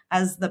then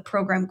as the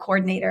program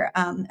coordinator.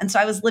 And so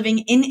I was living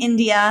in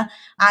India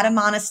at a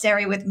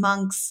monastery with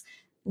monks,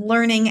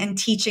 learning and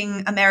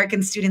teaching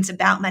American students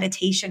about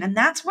meditation. And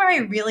that's where I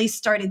really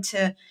started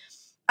to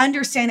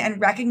understand and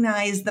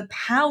recognize the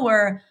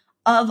power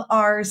of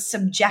our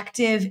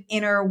subjective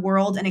inner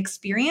world and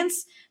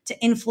experience to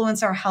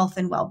influence our health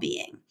and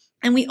well-being.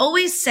 And we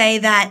always say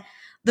that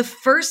the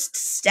first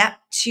step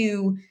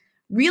to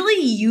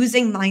really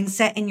using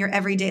mindset in your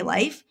everyday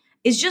life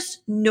is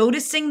just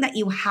noticing that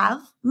you have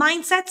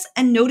mindsets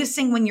and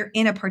noticing when you're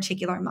in a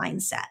particular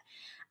mindset.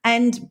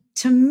 And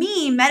to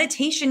me,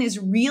 meditation is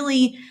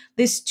really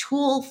this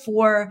tool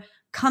for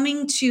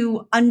coming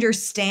to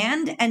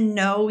understand and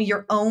know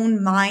your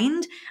own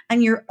mind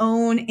and your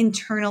own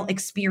internal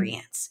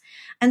experience.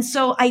 And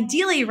so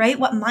ideally, right,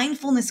 what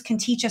mindfulness can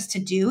teach us to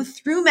do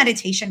through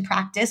meditation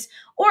practice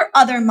or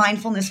other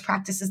mindfulness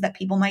practices that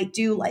people might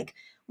do, like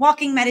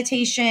walking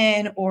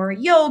meditation or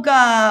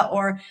yoga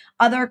or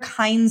other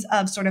kinds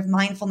of sort of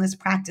mindfulness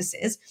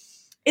practices,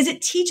 is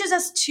it teaches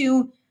us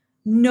to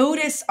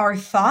notice our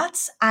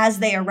thoughts as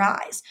they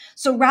arise.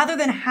 So rather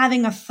than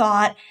having a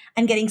thought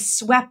and getting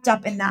swept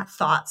up in that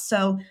thought.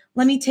 So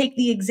let me take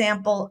the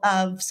example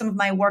of some of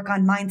my work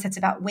on mindsets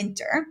about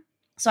winter.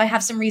 So I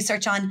have some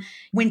research on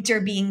winter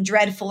being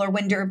dreadful or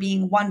winter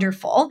being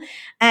wonderful.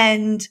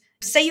 And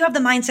say you have the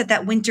mindset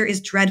that winter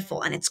is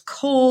dreadful and it's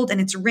cold and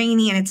it's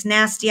rainy and it's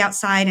nasty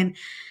outside, and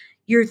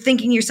you're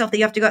thinking to yourself that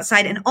you have to go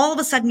outside, and all of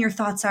a sudden your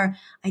thoughts are,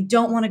 I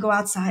don't want to go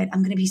outside. I'm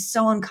going to be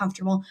so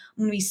uncomfortable.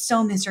 I'm going to be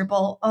so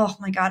miserable. Oh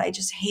my God, I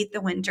just hate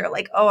the winter.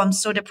 Like, oh, I'm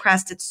so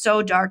depressed. It's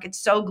so dark. It's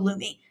so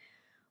gloomy.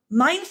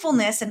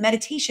 Mindfulness and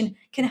meditation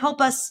can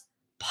help us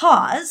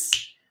pause,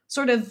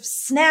 sort of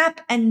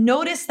snap and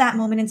notice that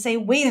moment and say,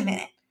 wait a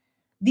minute,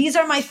 these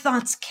are my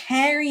thoughts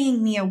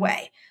carrying me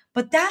away.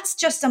 But that's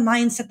just a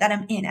mindset that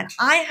I'm in. And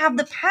I have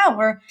the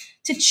power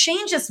to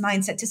change this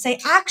mindset, to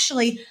say,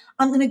 actually,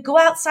 I'm going to go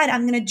outside.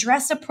 I'm going to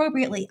dress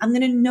appropriately. I'm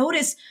going to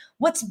notice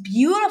what's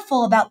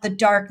beautiful about the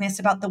darkness,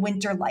 about the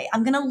winter light.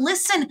 I'm going to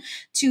listen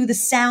to the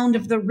sound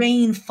of the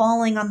rain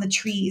falling on the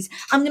trees.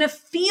 I'm going to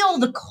feel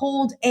the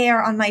cold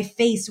air on my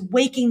face,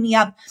 waking me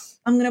up.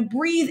 I'm going to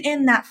breathe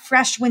in that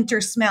fresh winter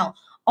smell.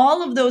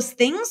 All of those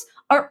things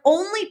are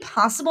only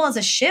possible as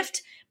a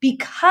shift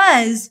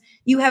because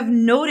you have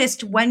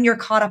noticed when you're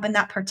caught up in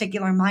that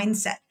particular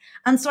mindset.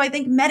 And so I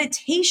think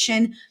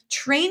meditation,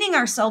 training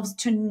ourselves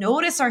to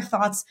notice our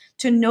thoughts,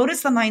 to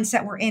notice the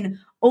mindset we're in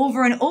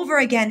over and over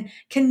again,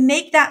 can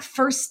make that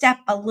first step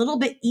a little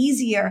bit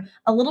easier,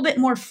 a little bit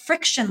more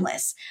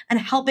frictionless, and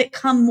help it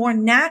come more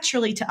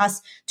naturally to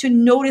us to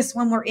notice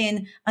when we're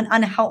in an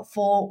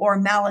unhelpful or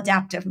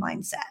maladaptive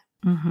mindset.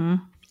 Mm-hmm.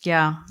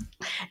 Yeah.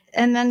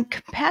 And then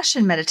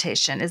compassion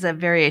meditation is a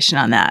variation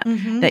on that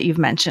that you've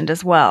mentioned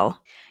as well.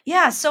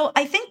 Yeah. So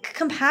I think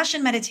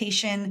compassion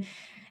meditation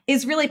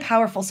is really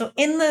powerful. So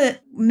in the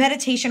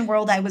meditation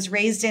world I was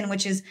raised in,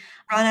 which is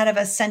run out of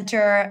a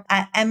center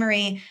at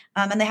Emory,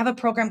 and they have a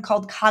program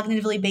called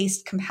cognitively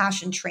based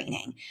compassion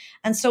training.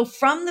 And so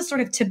from the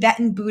sort of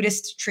Tibetan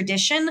Buddhist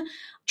tradition,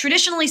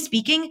 traditionally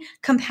speaking,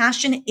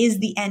 compassion is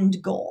the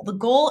end goal. The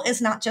goal is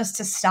not just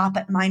to stop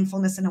at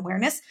mindfulness and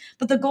awareness,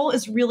 but the goal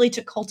is really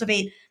to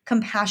cultivate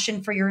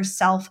compassion for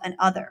yourself and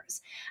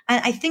others.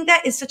 And I think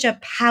that is such a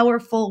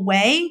powerful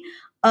way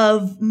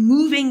of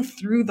moving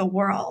through the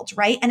world,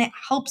 right? And it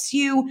helps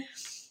you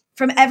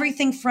from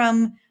everything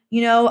from,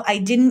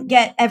 I didn't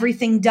get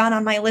everything done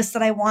on my list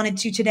that I wanted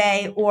to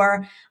today,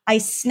 or I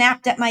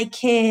snapped at my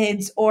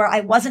kids, or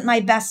I wasn't my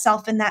best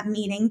self in that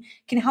meeting,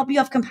 can help you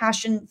have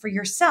compassion for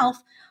yourself.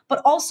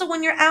 But also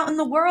when you're out in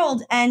the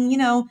world and,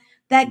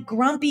 that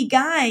grumpy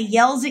guy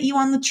yells at you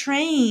on the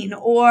train,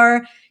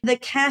 or the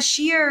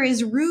cashier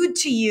is rude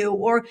to you,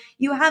 or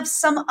you have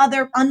some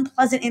other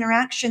unpleasant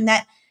interaction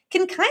that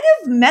can kind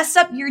of mess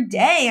up your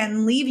day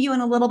and leave you in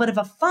a little bit of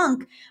a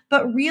funk,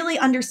 but really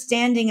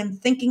understanding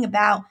and thinking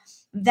about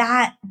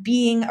that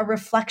being a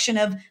reflection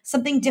of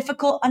something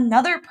difficult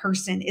another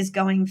person is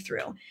going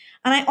through.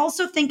 And I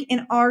also think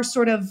in our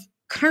sort of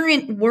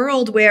current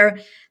world where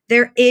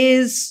there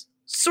is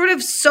sort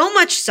of so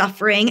much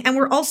suffering, and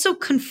we're also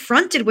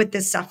confronted with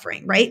this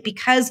suffering, right?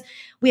 Because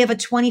we have a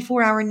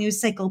 24-hour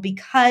news cycle,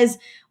 because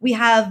we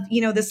have,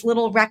 this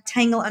little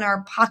rectangle in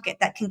our pocket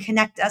that can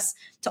connect us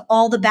to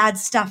all the bad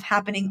stuff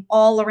happening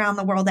all around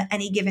the world at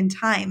any given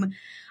time.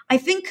 I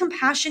think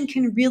compassion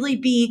can really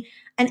be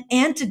an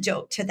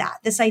antidote to that.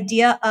 This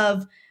idea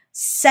of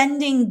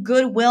sending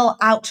goodwill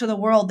out to the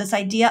world, this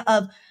idea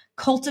of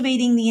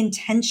cultivating the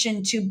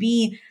intention to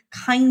be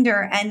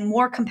kinder and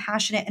more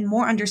compassionate and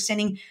more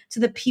understanding to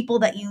the people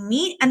that you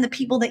meet and the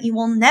people that you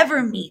will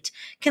never meet,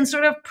 can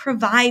sort of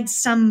provide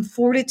some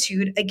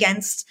fortitude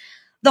against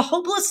the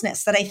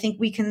hopelessness that I think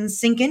we can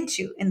sink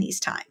into in these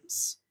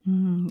times.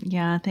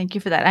 Yeah, thank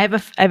you for that. I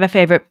have a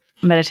favorite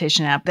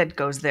meditation app that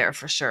goes there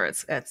for sure.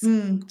 It's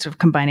sort of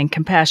combining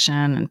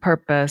compassion and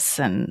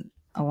purpose, and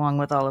along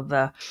with all of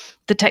the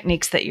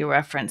techniques that you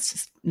referenced,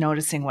 just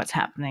noticing what's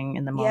happening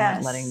in the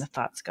moment, letting the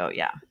thoughts go.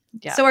 Yeah.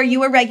 So are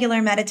you a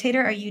regular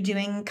meditator? Are you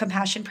doing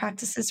compassion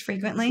practices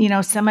frequently?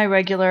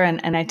 Semi-regular,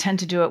 and I tend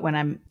to do it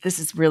when this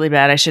is really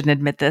bad, I shouldn't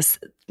admit this,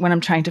 when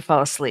I'm trying to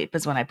fall asleep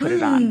is when I put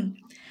it on.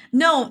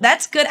 No,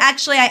 that's good.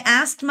 Actually, I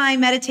asked my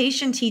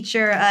meditation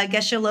teacher,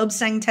 Geshe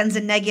Lobsang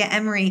Tenzin Negya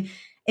Emory,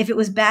 if it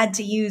was bad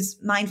to use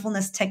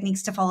mindfulness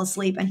techniques to fall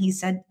asleep. And he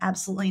said,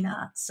 absolutely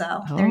not.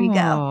 So there you go.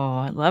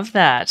 Oh, I love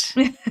that.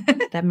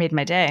 That made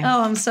my day.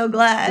 Oh, I'm so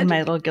glad. It's my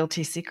little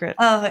guilty secret.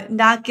 Oh,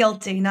 not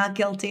guilty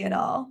at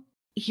all.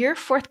 Your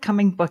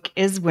forthcoming book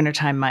is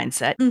Wintertime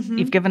Mindset.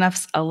 You've given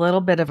us a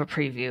little bit of a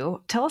preview.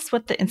 Tell us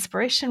what the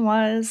inspiration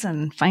was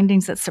and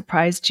findings that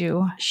surprised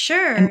you.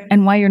 Sure.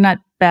 And why you're not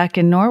back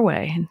in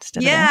Norway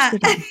instead of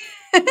Amsterdam.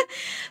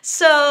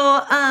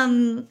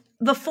 So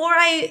before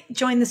I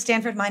joined the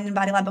Stanford Mind and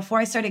Body Lab, before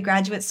I started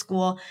graduate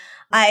school,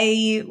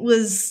 I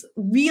was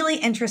really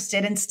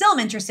interested and still am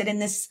interested in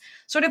this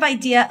sort of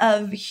idea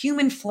of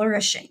human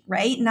flourishing,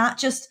 right? Not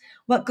just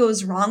what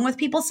goes wrong with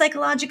people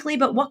psychologically,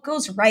 but what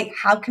goes right.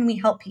 How can we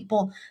help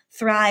people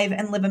thrive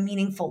and live a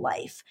meaningful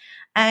life?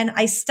 And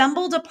I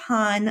stumbled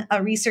upon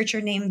a researcher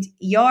named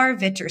Jar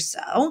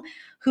Vitterso,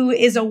 who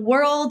is a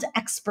world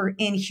expert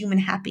in human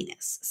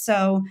happiness.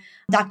 So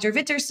Dr.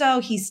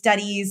 Vitterso, he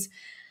studies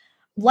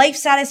life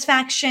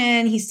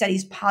satisfaction. He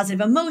studies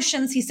positive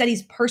emotions. He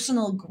studies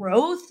personal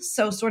growth.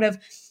 So sort of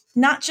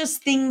not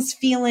just things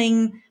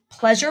feeling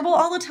pleasurable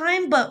all the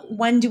time, but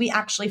when do we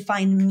actually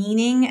find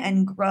meaning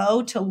and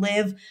grow to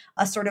live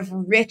a sort of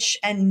rich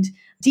and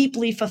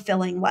deeply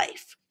fulfilling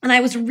life? And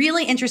I was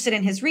really interested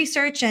in his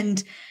research,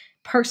 and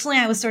personally,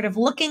 I was sort of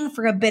looking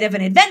for a bit of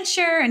an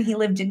adventure, and he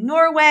lived in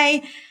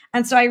Norway.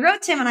 And so I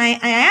wrote to him and I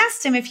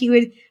asked him if he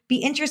would be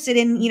interested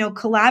in,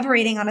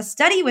 collaborating on a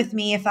study with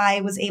me if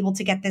I was able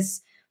to get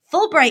this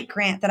Fulbright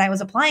grant that I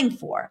was applying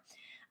for.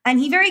 And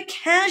he very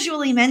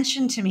casually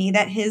mentioned to me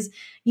that his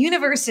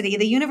university,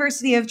 the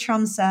University of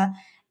Tromsø,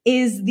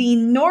 is the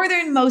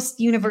northernmost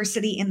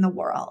university in the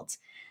world.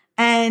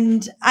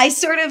 And I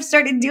sort of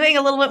started doing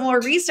a little bit more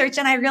research,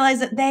 and I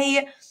realized that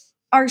they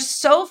are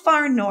so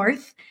far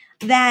north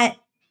that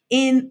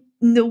in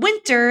the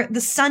winter,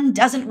 the sun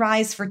doesn't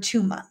rise for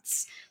 2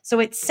 months. So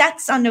it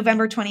sets on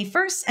November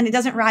 21st and it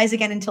doesn't rise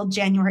again until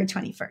January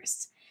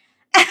 21st.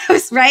 I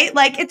was right.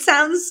 Like, it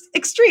sounds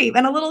extreme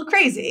and a little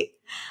crazy.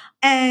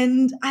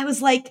 And I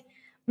was like,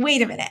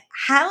 wait a minute.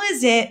 How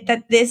is it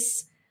that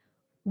this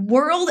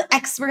world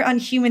expert on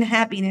human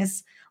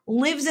happiness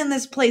lives in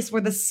this place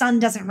where the sun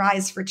doesn't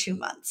rise for 2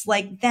 months?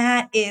 Like,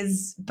 that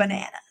is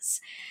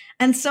bananas.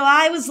 And so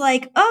I was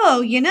like,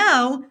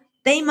 oh,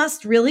 they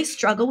must really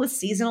struggle with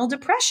seasonal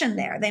depression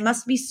there. They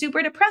must be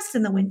super depressed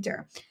in the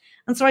winter.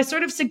 And so I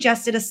sort of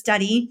suggested a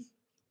study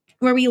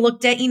where we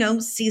looked at,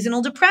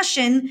 seasonal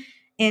depression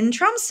in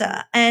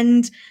Tromsø.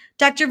 And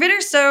Dr.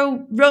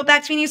 Vitterso wrote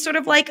back to me and he's sort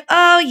of like,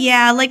 oh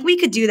yeah, like we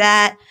could do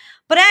that.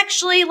 But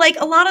actually, like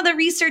a lot of the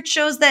research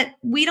shows that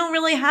we don't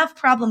really have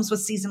problems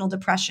with seasonal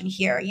depression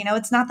here.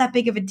 It's not that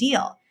big of a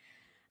deal.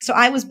 So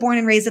I was born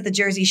and raised at the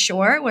Jersey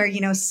Shore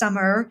where,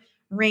 summer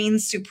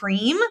reigns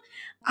supreme.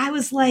 I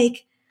was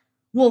like,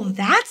 well,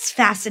 that's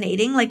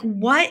fascinating. Like,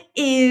 what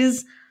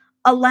is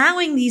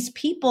allowing these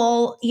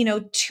people,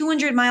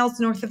 200 miles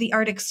north of the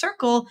Arctic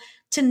Circle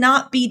to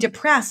not be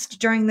depressed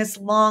during this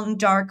long,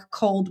 dark,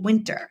 cold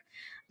winter?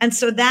 And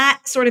so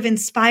that sort of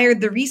inspired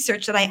the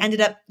research that I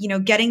ended up,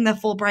 getting the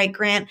Fulbright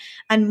grant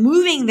and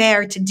moving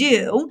there to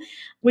do,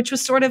 which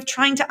was sort of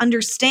trying to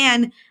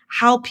understand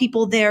how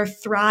people there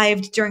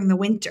thrived during the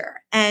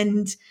winter.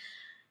 And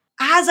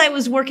as I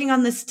was working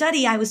on this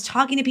study, I was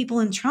talking to people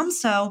in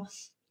Tromsø,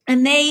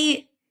 and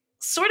they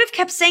sort of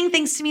kept saying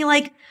things to me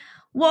like,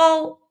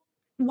 well,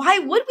 why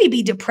would we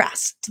be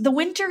depressed? The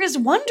winter is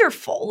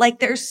wonderful. Like,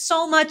 there's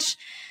so much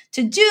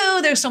to do.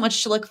 There's so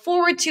much to look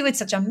forward to. It's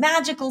such a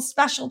magical,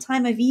 special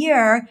time of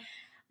year.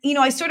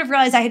 I sort of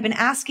realized I had been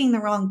asking the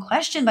wrong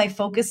question by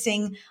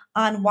focusing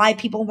on why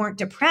people weren't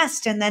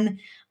depressed. And then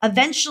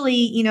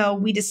eventually,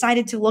 we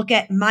decided to look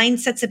at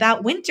mindsets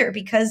about winter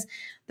because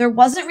there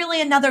wasn't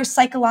really another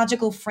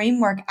psychological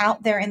framework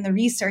out there in the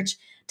research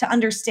to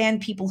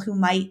understand people who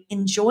might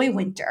enjoy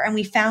winter. And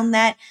we found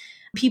that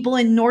people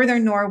in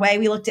northern Norway,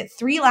 we looked at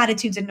 3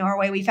 latitudes in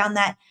Norway. We found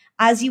that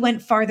as you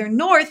went farther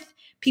north,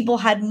 people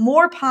had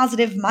more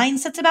positive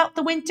mindsets about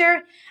the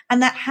winter,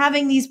 and that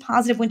having these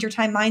positive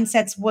wintertime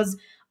mindsets was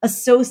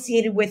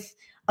associated with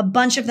a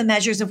bunch of the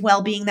measures of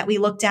well-being that we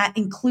looked at,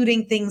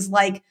 including things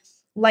like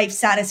life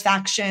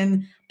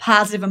satisfaction,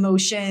 positive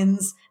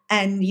emotions,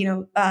 and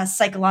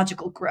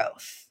psychological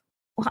growth.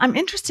 Well, I'm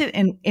interested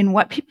in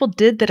what people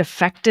did that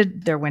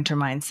affected their winter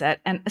mindset,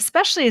 and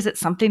especially is it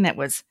something that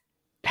was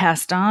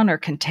passed on or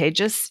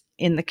contagious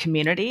in the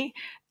community?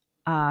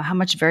 How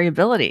much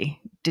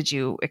variability did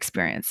you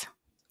experience?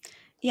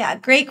 Yeah,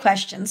 great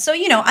question. So,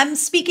 I'm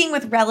speaking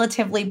with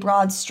relatively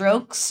broad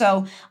strokes.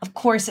 So, of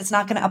course, it's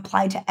not going to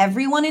apply to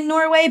everyone in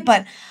Norway,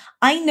 but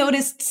I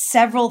noticed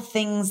several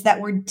things that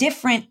were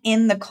different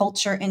in the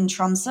culture in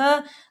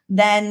Tromsø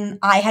than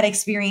I had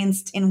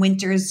experienced in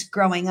winters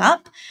growing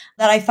up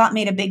that I thought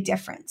made a big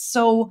difference.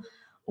 So,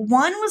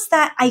 one was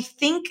that I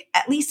think,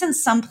 at least in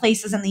some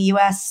places in the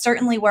US,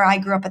 certainly where I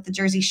grew up at the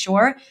Jersey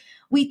Shore,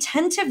 we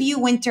tend to view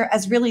winter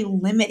as really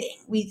limiting.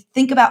 We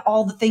think about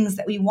all the things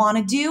that we want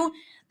to do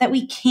that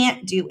we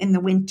can't do in the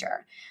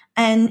winter.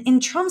 And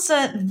in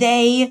Tromsø,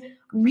 they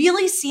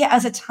really see it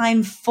as a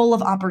time full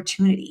of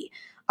opportunity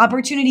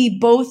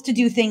both to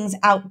do things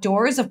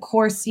outdoors. Of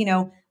course,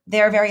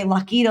 they're very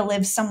lucky to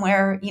live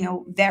somewhere,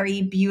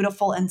 very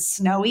beautiful and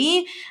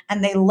snowy,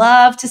 and they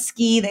love to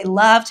ski. They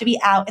love to be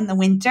out in the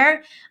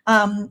winter.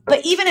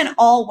 But even in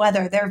all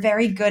weather, they're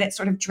very good at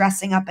sort of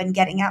dressing up and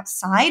getting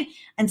outside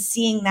and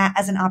seeing that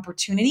as an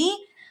opportunity.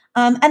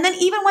 And then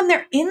even when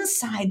they're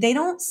inside, they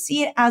don't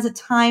see it as a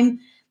time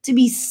to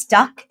be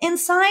stuck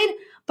inside,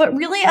 but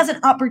really as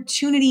an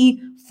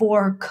opportunity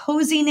for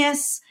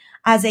coziness,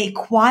 as a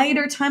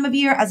quieter time of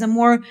year, as a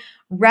more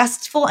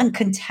restful and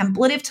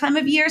contemplative time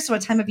of year. So a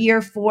time of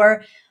year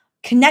for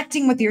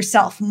connecting with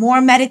yourself, more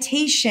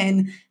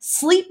meditation,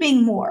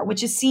 sleeping more,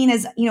 which is seen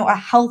as, a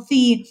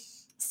healthy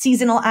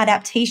seasonal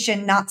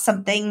adaptation, not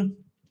something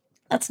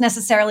that's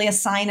necessarily a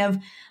sign of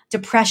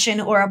depression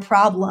or a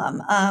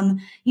problem.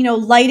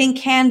 Lighting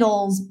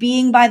candles,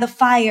 being by the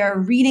fire,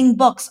 reading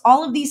books,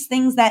 all of these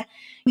things that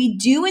we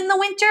do in the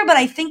winter, but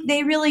I think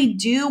they really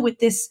do with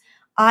this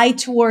eye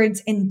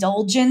towards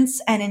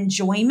indulgence and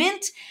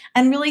enjoyment,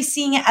 and really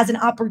seeing it as an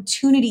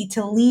opportunity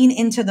to lean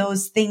into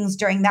those things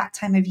during that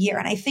time of year.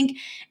 And I think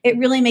it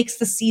really makes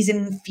the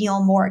season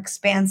feel more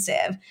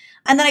expansive.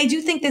 And then I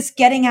do think this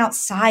getting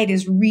outside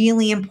is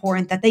really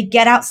important, that they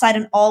get outside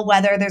in all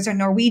weather. There's a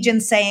Norwegian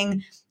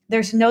saying,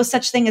 there's no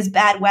such thing as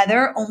bad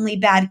weather, only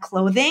bad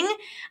clothing.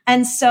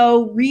 And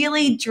so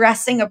really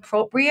dressing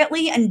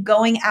appropriately and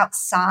going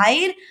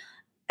outside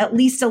at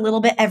least a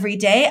little bit every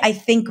day, I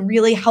think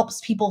really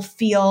helps people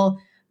feel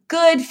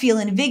good, feel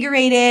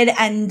invigorated,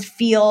 and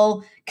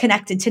feel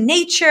connected to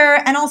nature,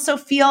 and also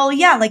feel,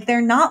 like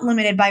they're not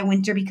limited by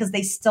winter because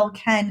they still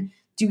can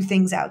do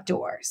things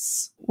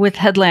outdoors. With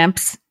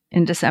headlamps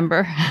in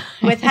December.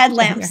 With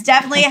headlamps.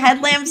 Definitely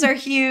headlamps are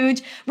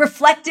huge.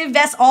 Reflective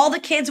vests. All the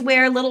kids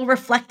wear little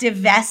reflective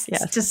vests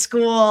to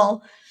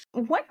school.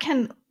 What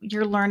can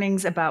your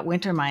learnings about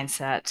winter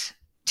mindset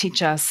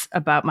teach us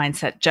about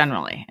mindset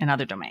generally in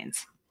other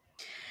domains?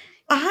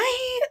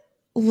 I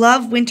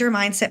love winter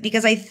mindset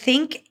because I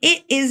think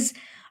it is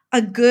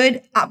a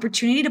good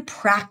opportunity to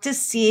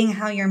practice seeing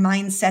how your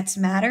mindsets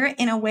matter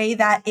in a way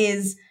that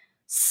is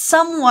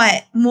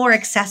somewhat more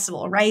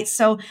accessible, right?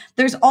 So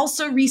there's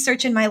also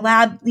research in my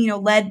lab,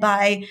 led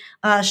by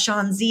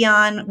Sean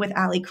Zion with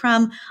Ali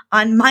Crum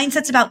on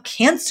mindsets about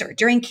cancer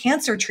during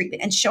cancer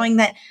treatment, and showing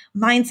that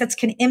mindsets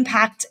can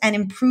impact and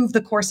improve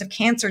the course of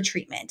cancer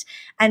treatment.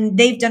 And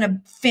they've done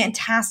a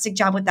fantastic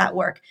job with that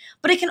work.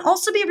 But it can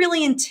also be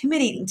really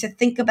intimidating to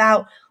think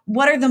about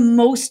what are the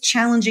most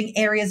challenging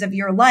areas of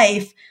your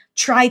life.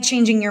 Try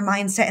changing your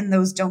mindset in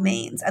those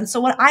domains. And so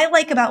what I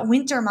like about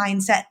winter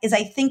mindset is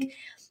I think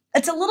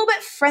it's a little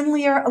bit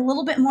friendlier, a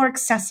little bit more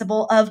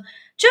accessible, of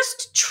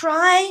just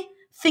try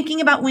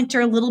thinking about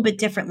winter a little bit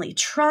differently.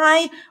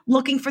 Try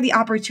looking for the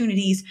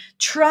opportunities.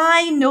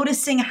 Try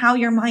noticing how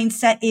your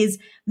mindset is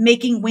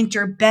making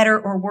winter better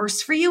or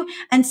worse for you,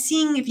 and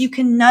seeing if you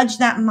can nudge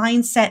that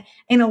mindset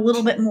in a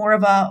little bit more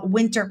of a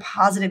winter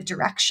positive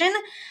direction.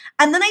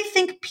 And then I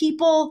think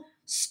people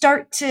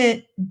start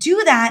to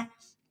do that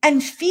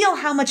and feel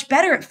how much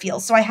better it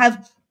feels. So I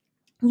have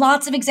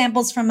lots of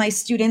examples from my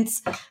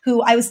students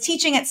who I was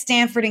teaching at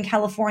Stanford in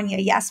California,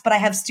 yes, but I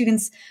have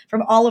students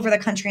from all over the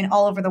country and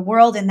all over the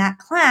world in that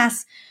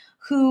class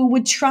who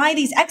would try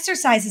these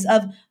exercises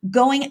of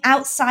going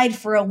outside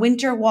for a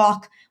winter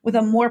walk with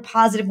a more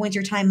positive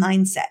wintertime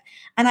mindset.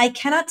 And I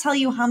cannot tell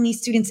you how many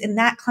students in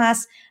that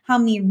class, how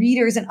many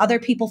readers and other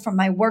people from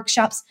my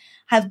workshops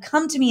have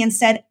come to me and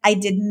said, I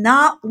did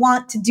not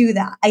want to do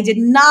that. I did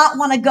not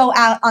want to go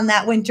out on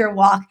that winter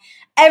walk.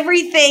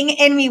 Everything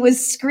in me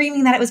was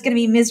screaming that it was going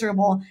to be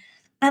miserable.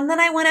 And then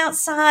I went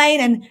outside,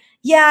 and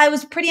I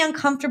was pretty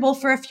uncomfortable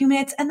for a few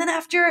minutes. And then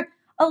after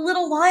a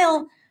little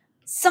while,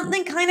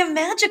 something kind of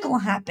magical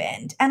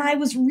happened, and I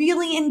was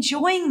really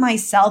enjoying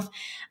myself,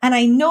 and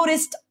I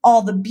noticed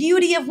all the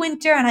beauty of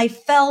winter, and I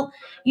felt,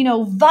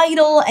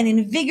 vital and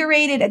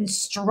invigorated and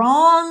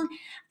strong.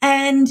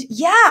 And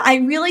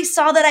I really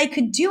saw that I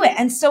could do it.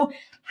 And so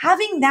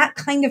having that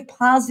kind of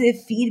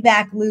positive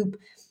feedback loop,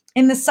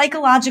 in the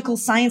psychological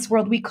science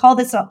world, we call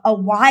this a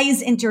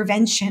wise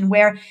intervention,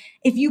 where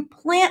if you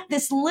plant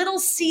this little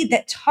seed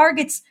that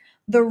targets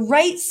the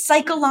right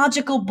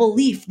psychological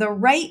belief, the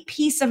right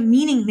piece of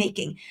meaning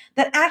making,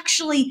 that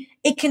actually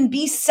it can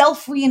be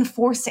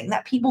self-reinforcing,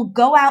 that people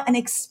go out and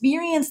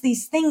experience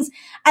these things,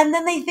 and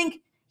then they think,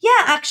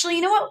 actually,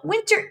 you know what?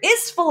 Winter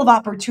is full of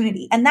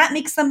opportunity, and that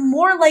makes them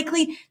more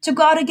likely to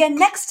go out again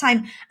next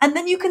time. And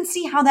then you can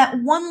see how that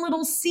one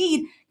little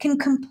seed can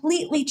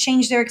completely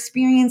change their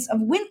experience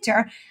of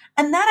winter.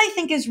 And that, I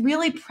think, is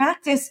really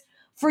practice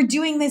for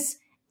doing this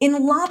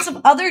in lots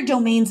of other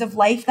domains of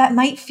life that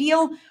might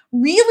feel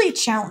really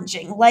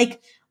challenging,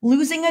 like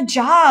losing a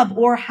job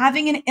or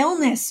having an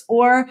illness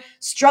or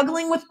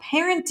struggling with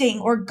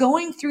parenting or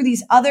going through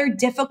these other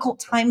difficult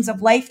times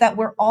of life that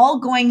we're all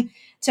going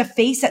to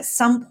face at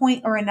some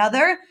point or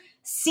another.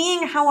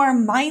 Seeing how our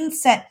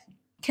mindset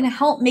can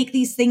help make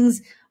these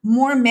things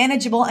more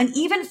manageable and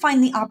even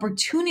find the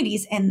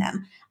opportunities in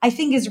them, I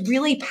think is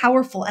really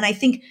powerful. And I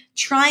think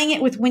trying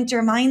it with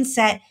winter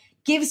mindset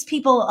gives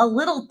people a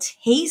little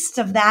taste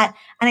of that,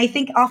 and I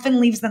think often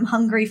leaves them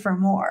hungry for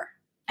more.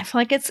 I feel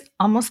like it's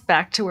almost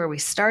back to where we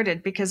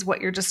started, because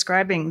what you're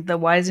describing, the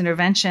wise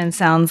intervention,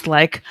 sounds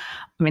like,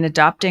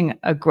 adopting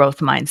a growth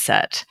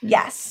mindset.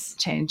 Yes.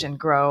 Change and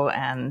grow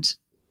and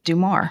do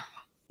more.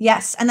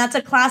 Yes. And that's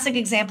a classic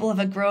example of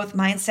a growth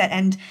mindset.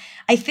 And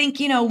I think,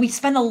 we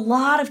spend a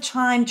lot of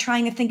time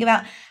trying to think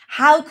about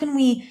how can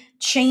we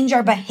change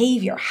our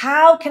behavior?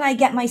 How can I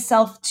get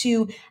myself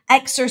to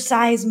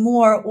exercise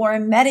more or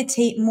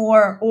meditate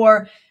more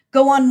or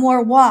go on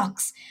more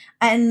walks?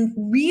 And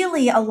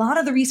really, a lot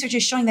of the research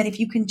is showing that if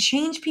you can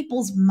change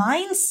people's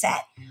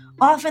mindset,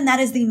 often that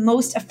is the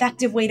most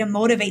effective way to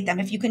motivate them.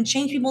 If you can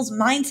change people's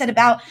mindset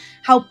about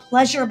how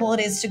pleasurable it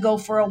is to go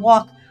for a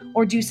walk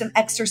or do some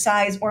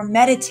exercise or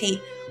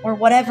meditate or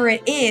whatever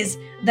it is,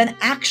 then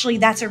actually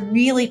that's a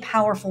really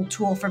powerful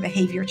tool for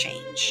behavior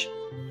change.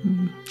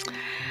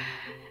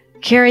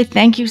 Carrie,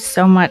 thank you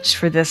so much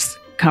for this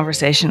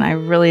conversation. I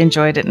really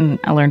enjoyed it and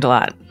I learned a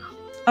lot.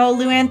 Oh,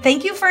 Luann,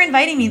 thank you for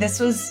inviting me. This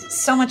was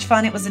so much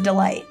fun. It was a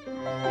delight.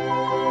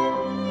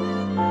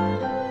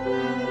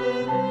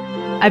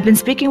 I've been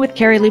speaking with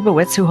Carrie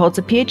Leibowitz, who holds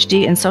a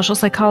PhD in social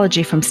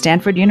psychology from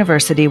Stanford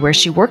University, where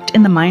she worked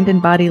in the Mind and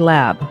Body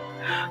Lab.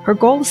 Her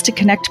goal is to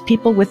connect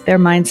people with their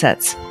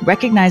mindsets,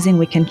 recognizing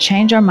we can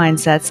change our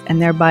mindsets and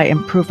thereby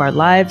improve our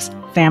lives,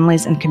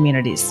 families, and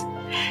communities.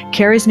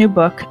 Carrie's new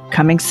book,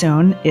 coming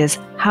soon, is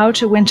How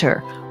to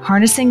Winter,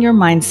 Harnessing Your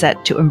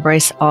Mindset to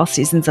Embrace All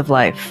Seasons of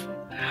Life.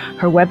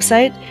 Her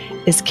website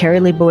is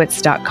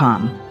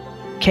carrieleibowitz.com,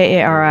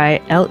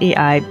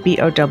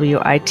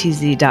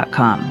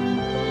 KarlileiBowitz.com.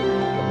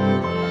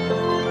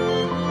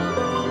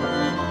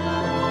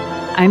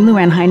 I'm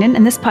Luann Heinen,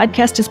 and this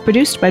podcast is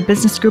produced by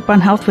Business Group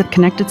on Health with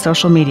connected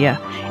social media.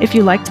 If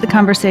you liked the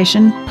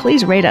conversation,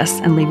 please rate us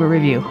and leave a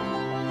review.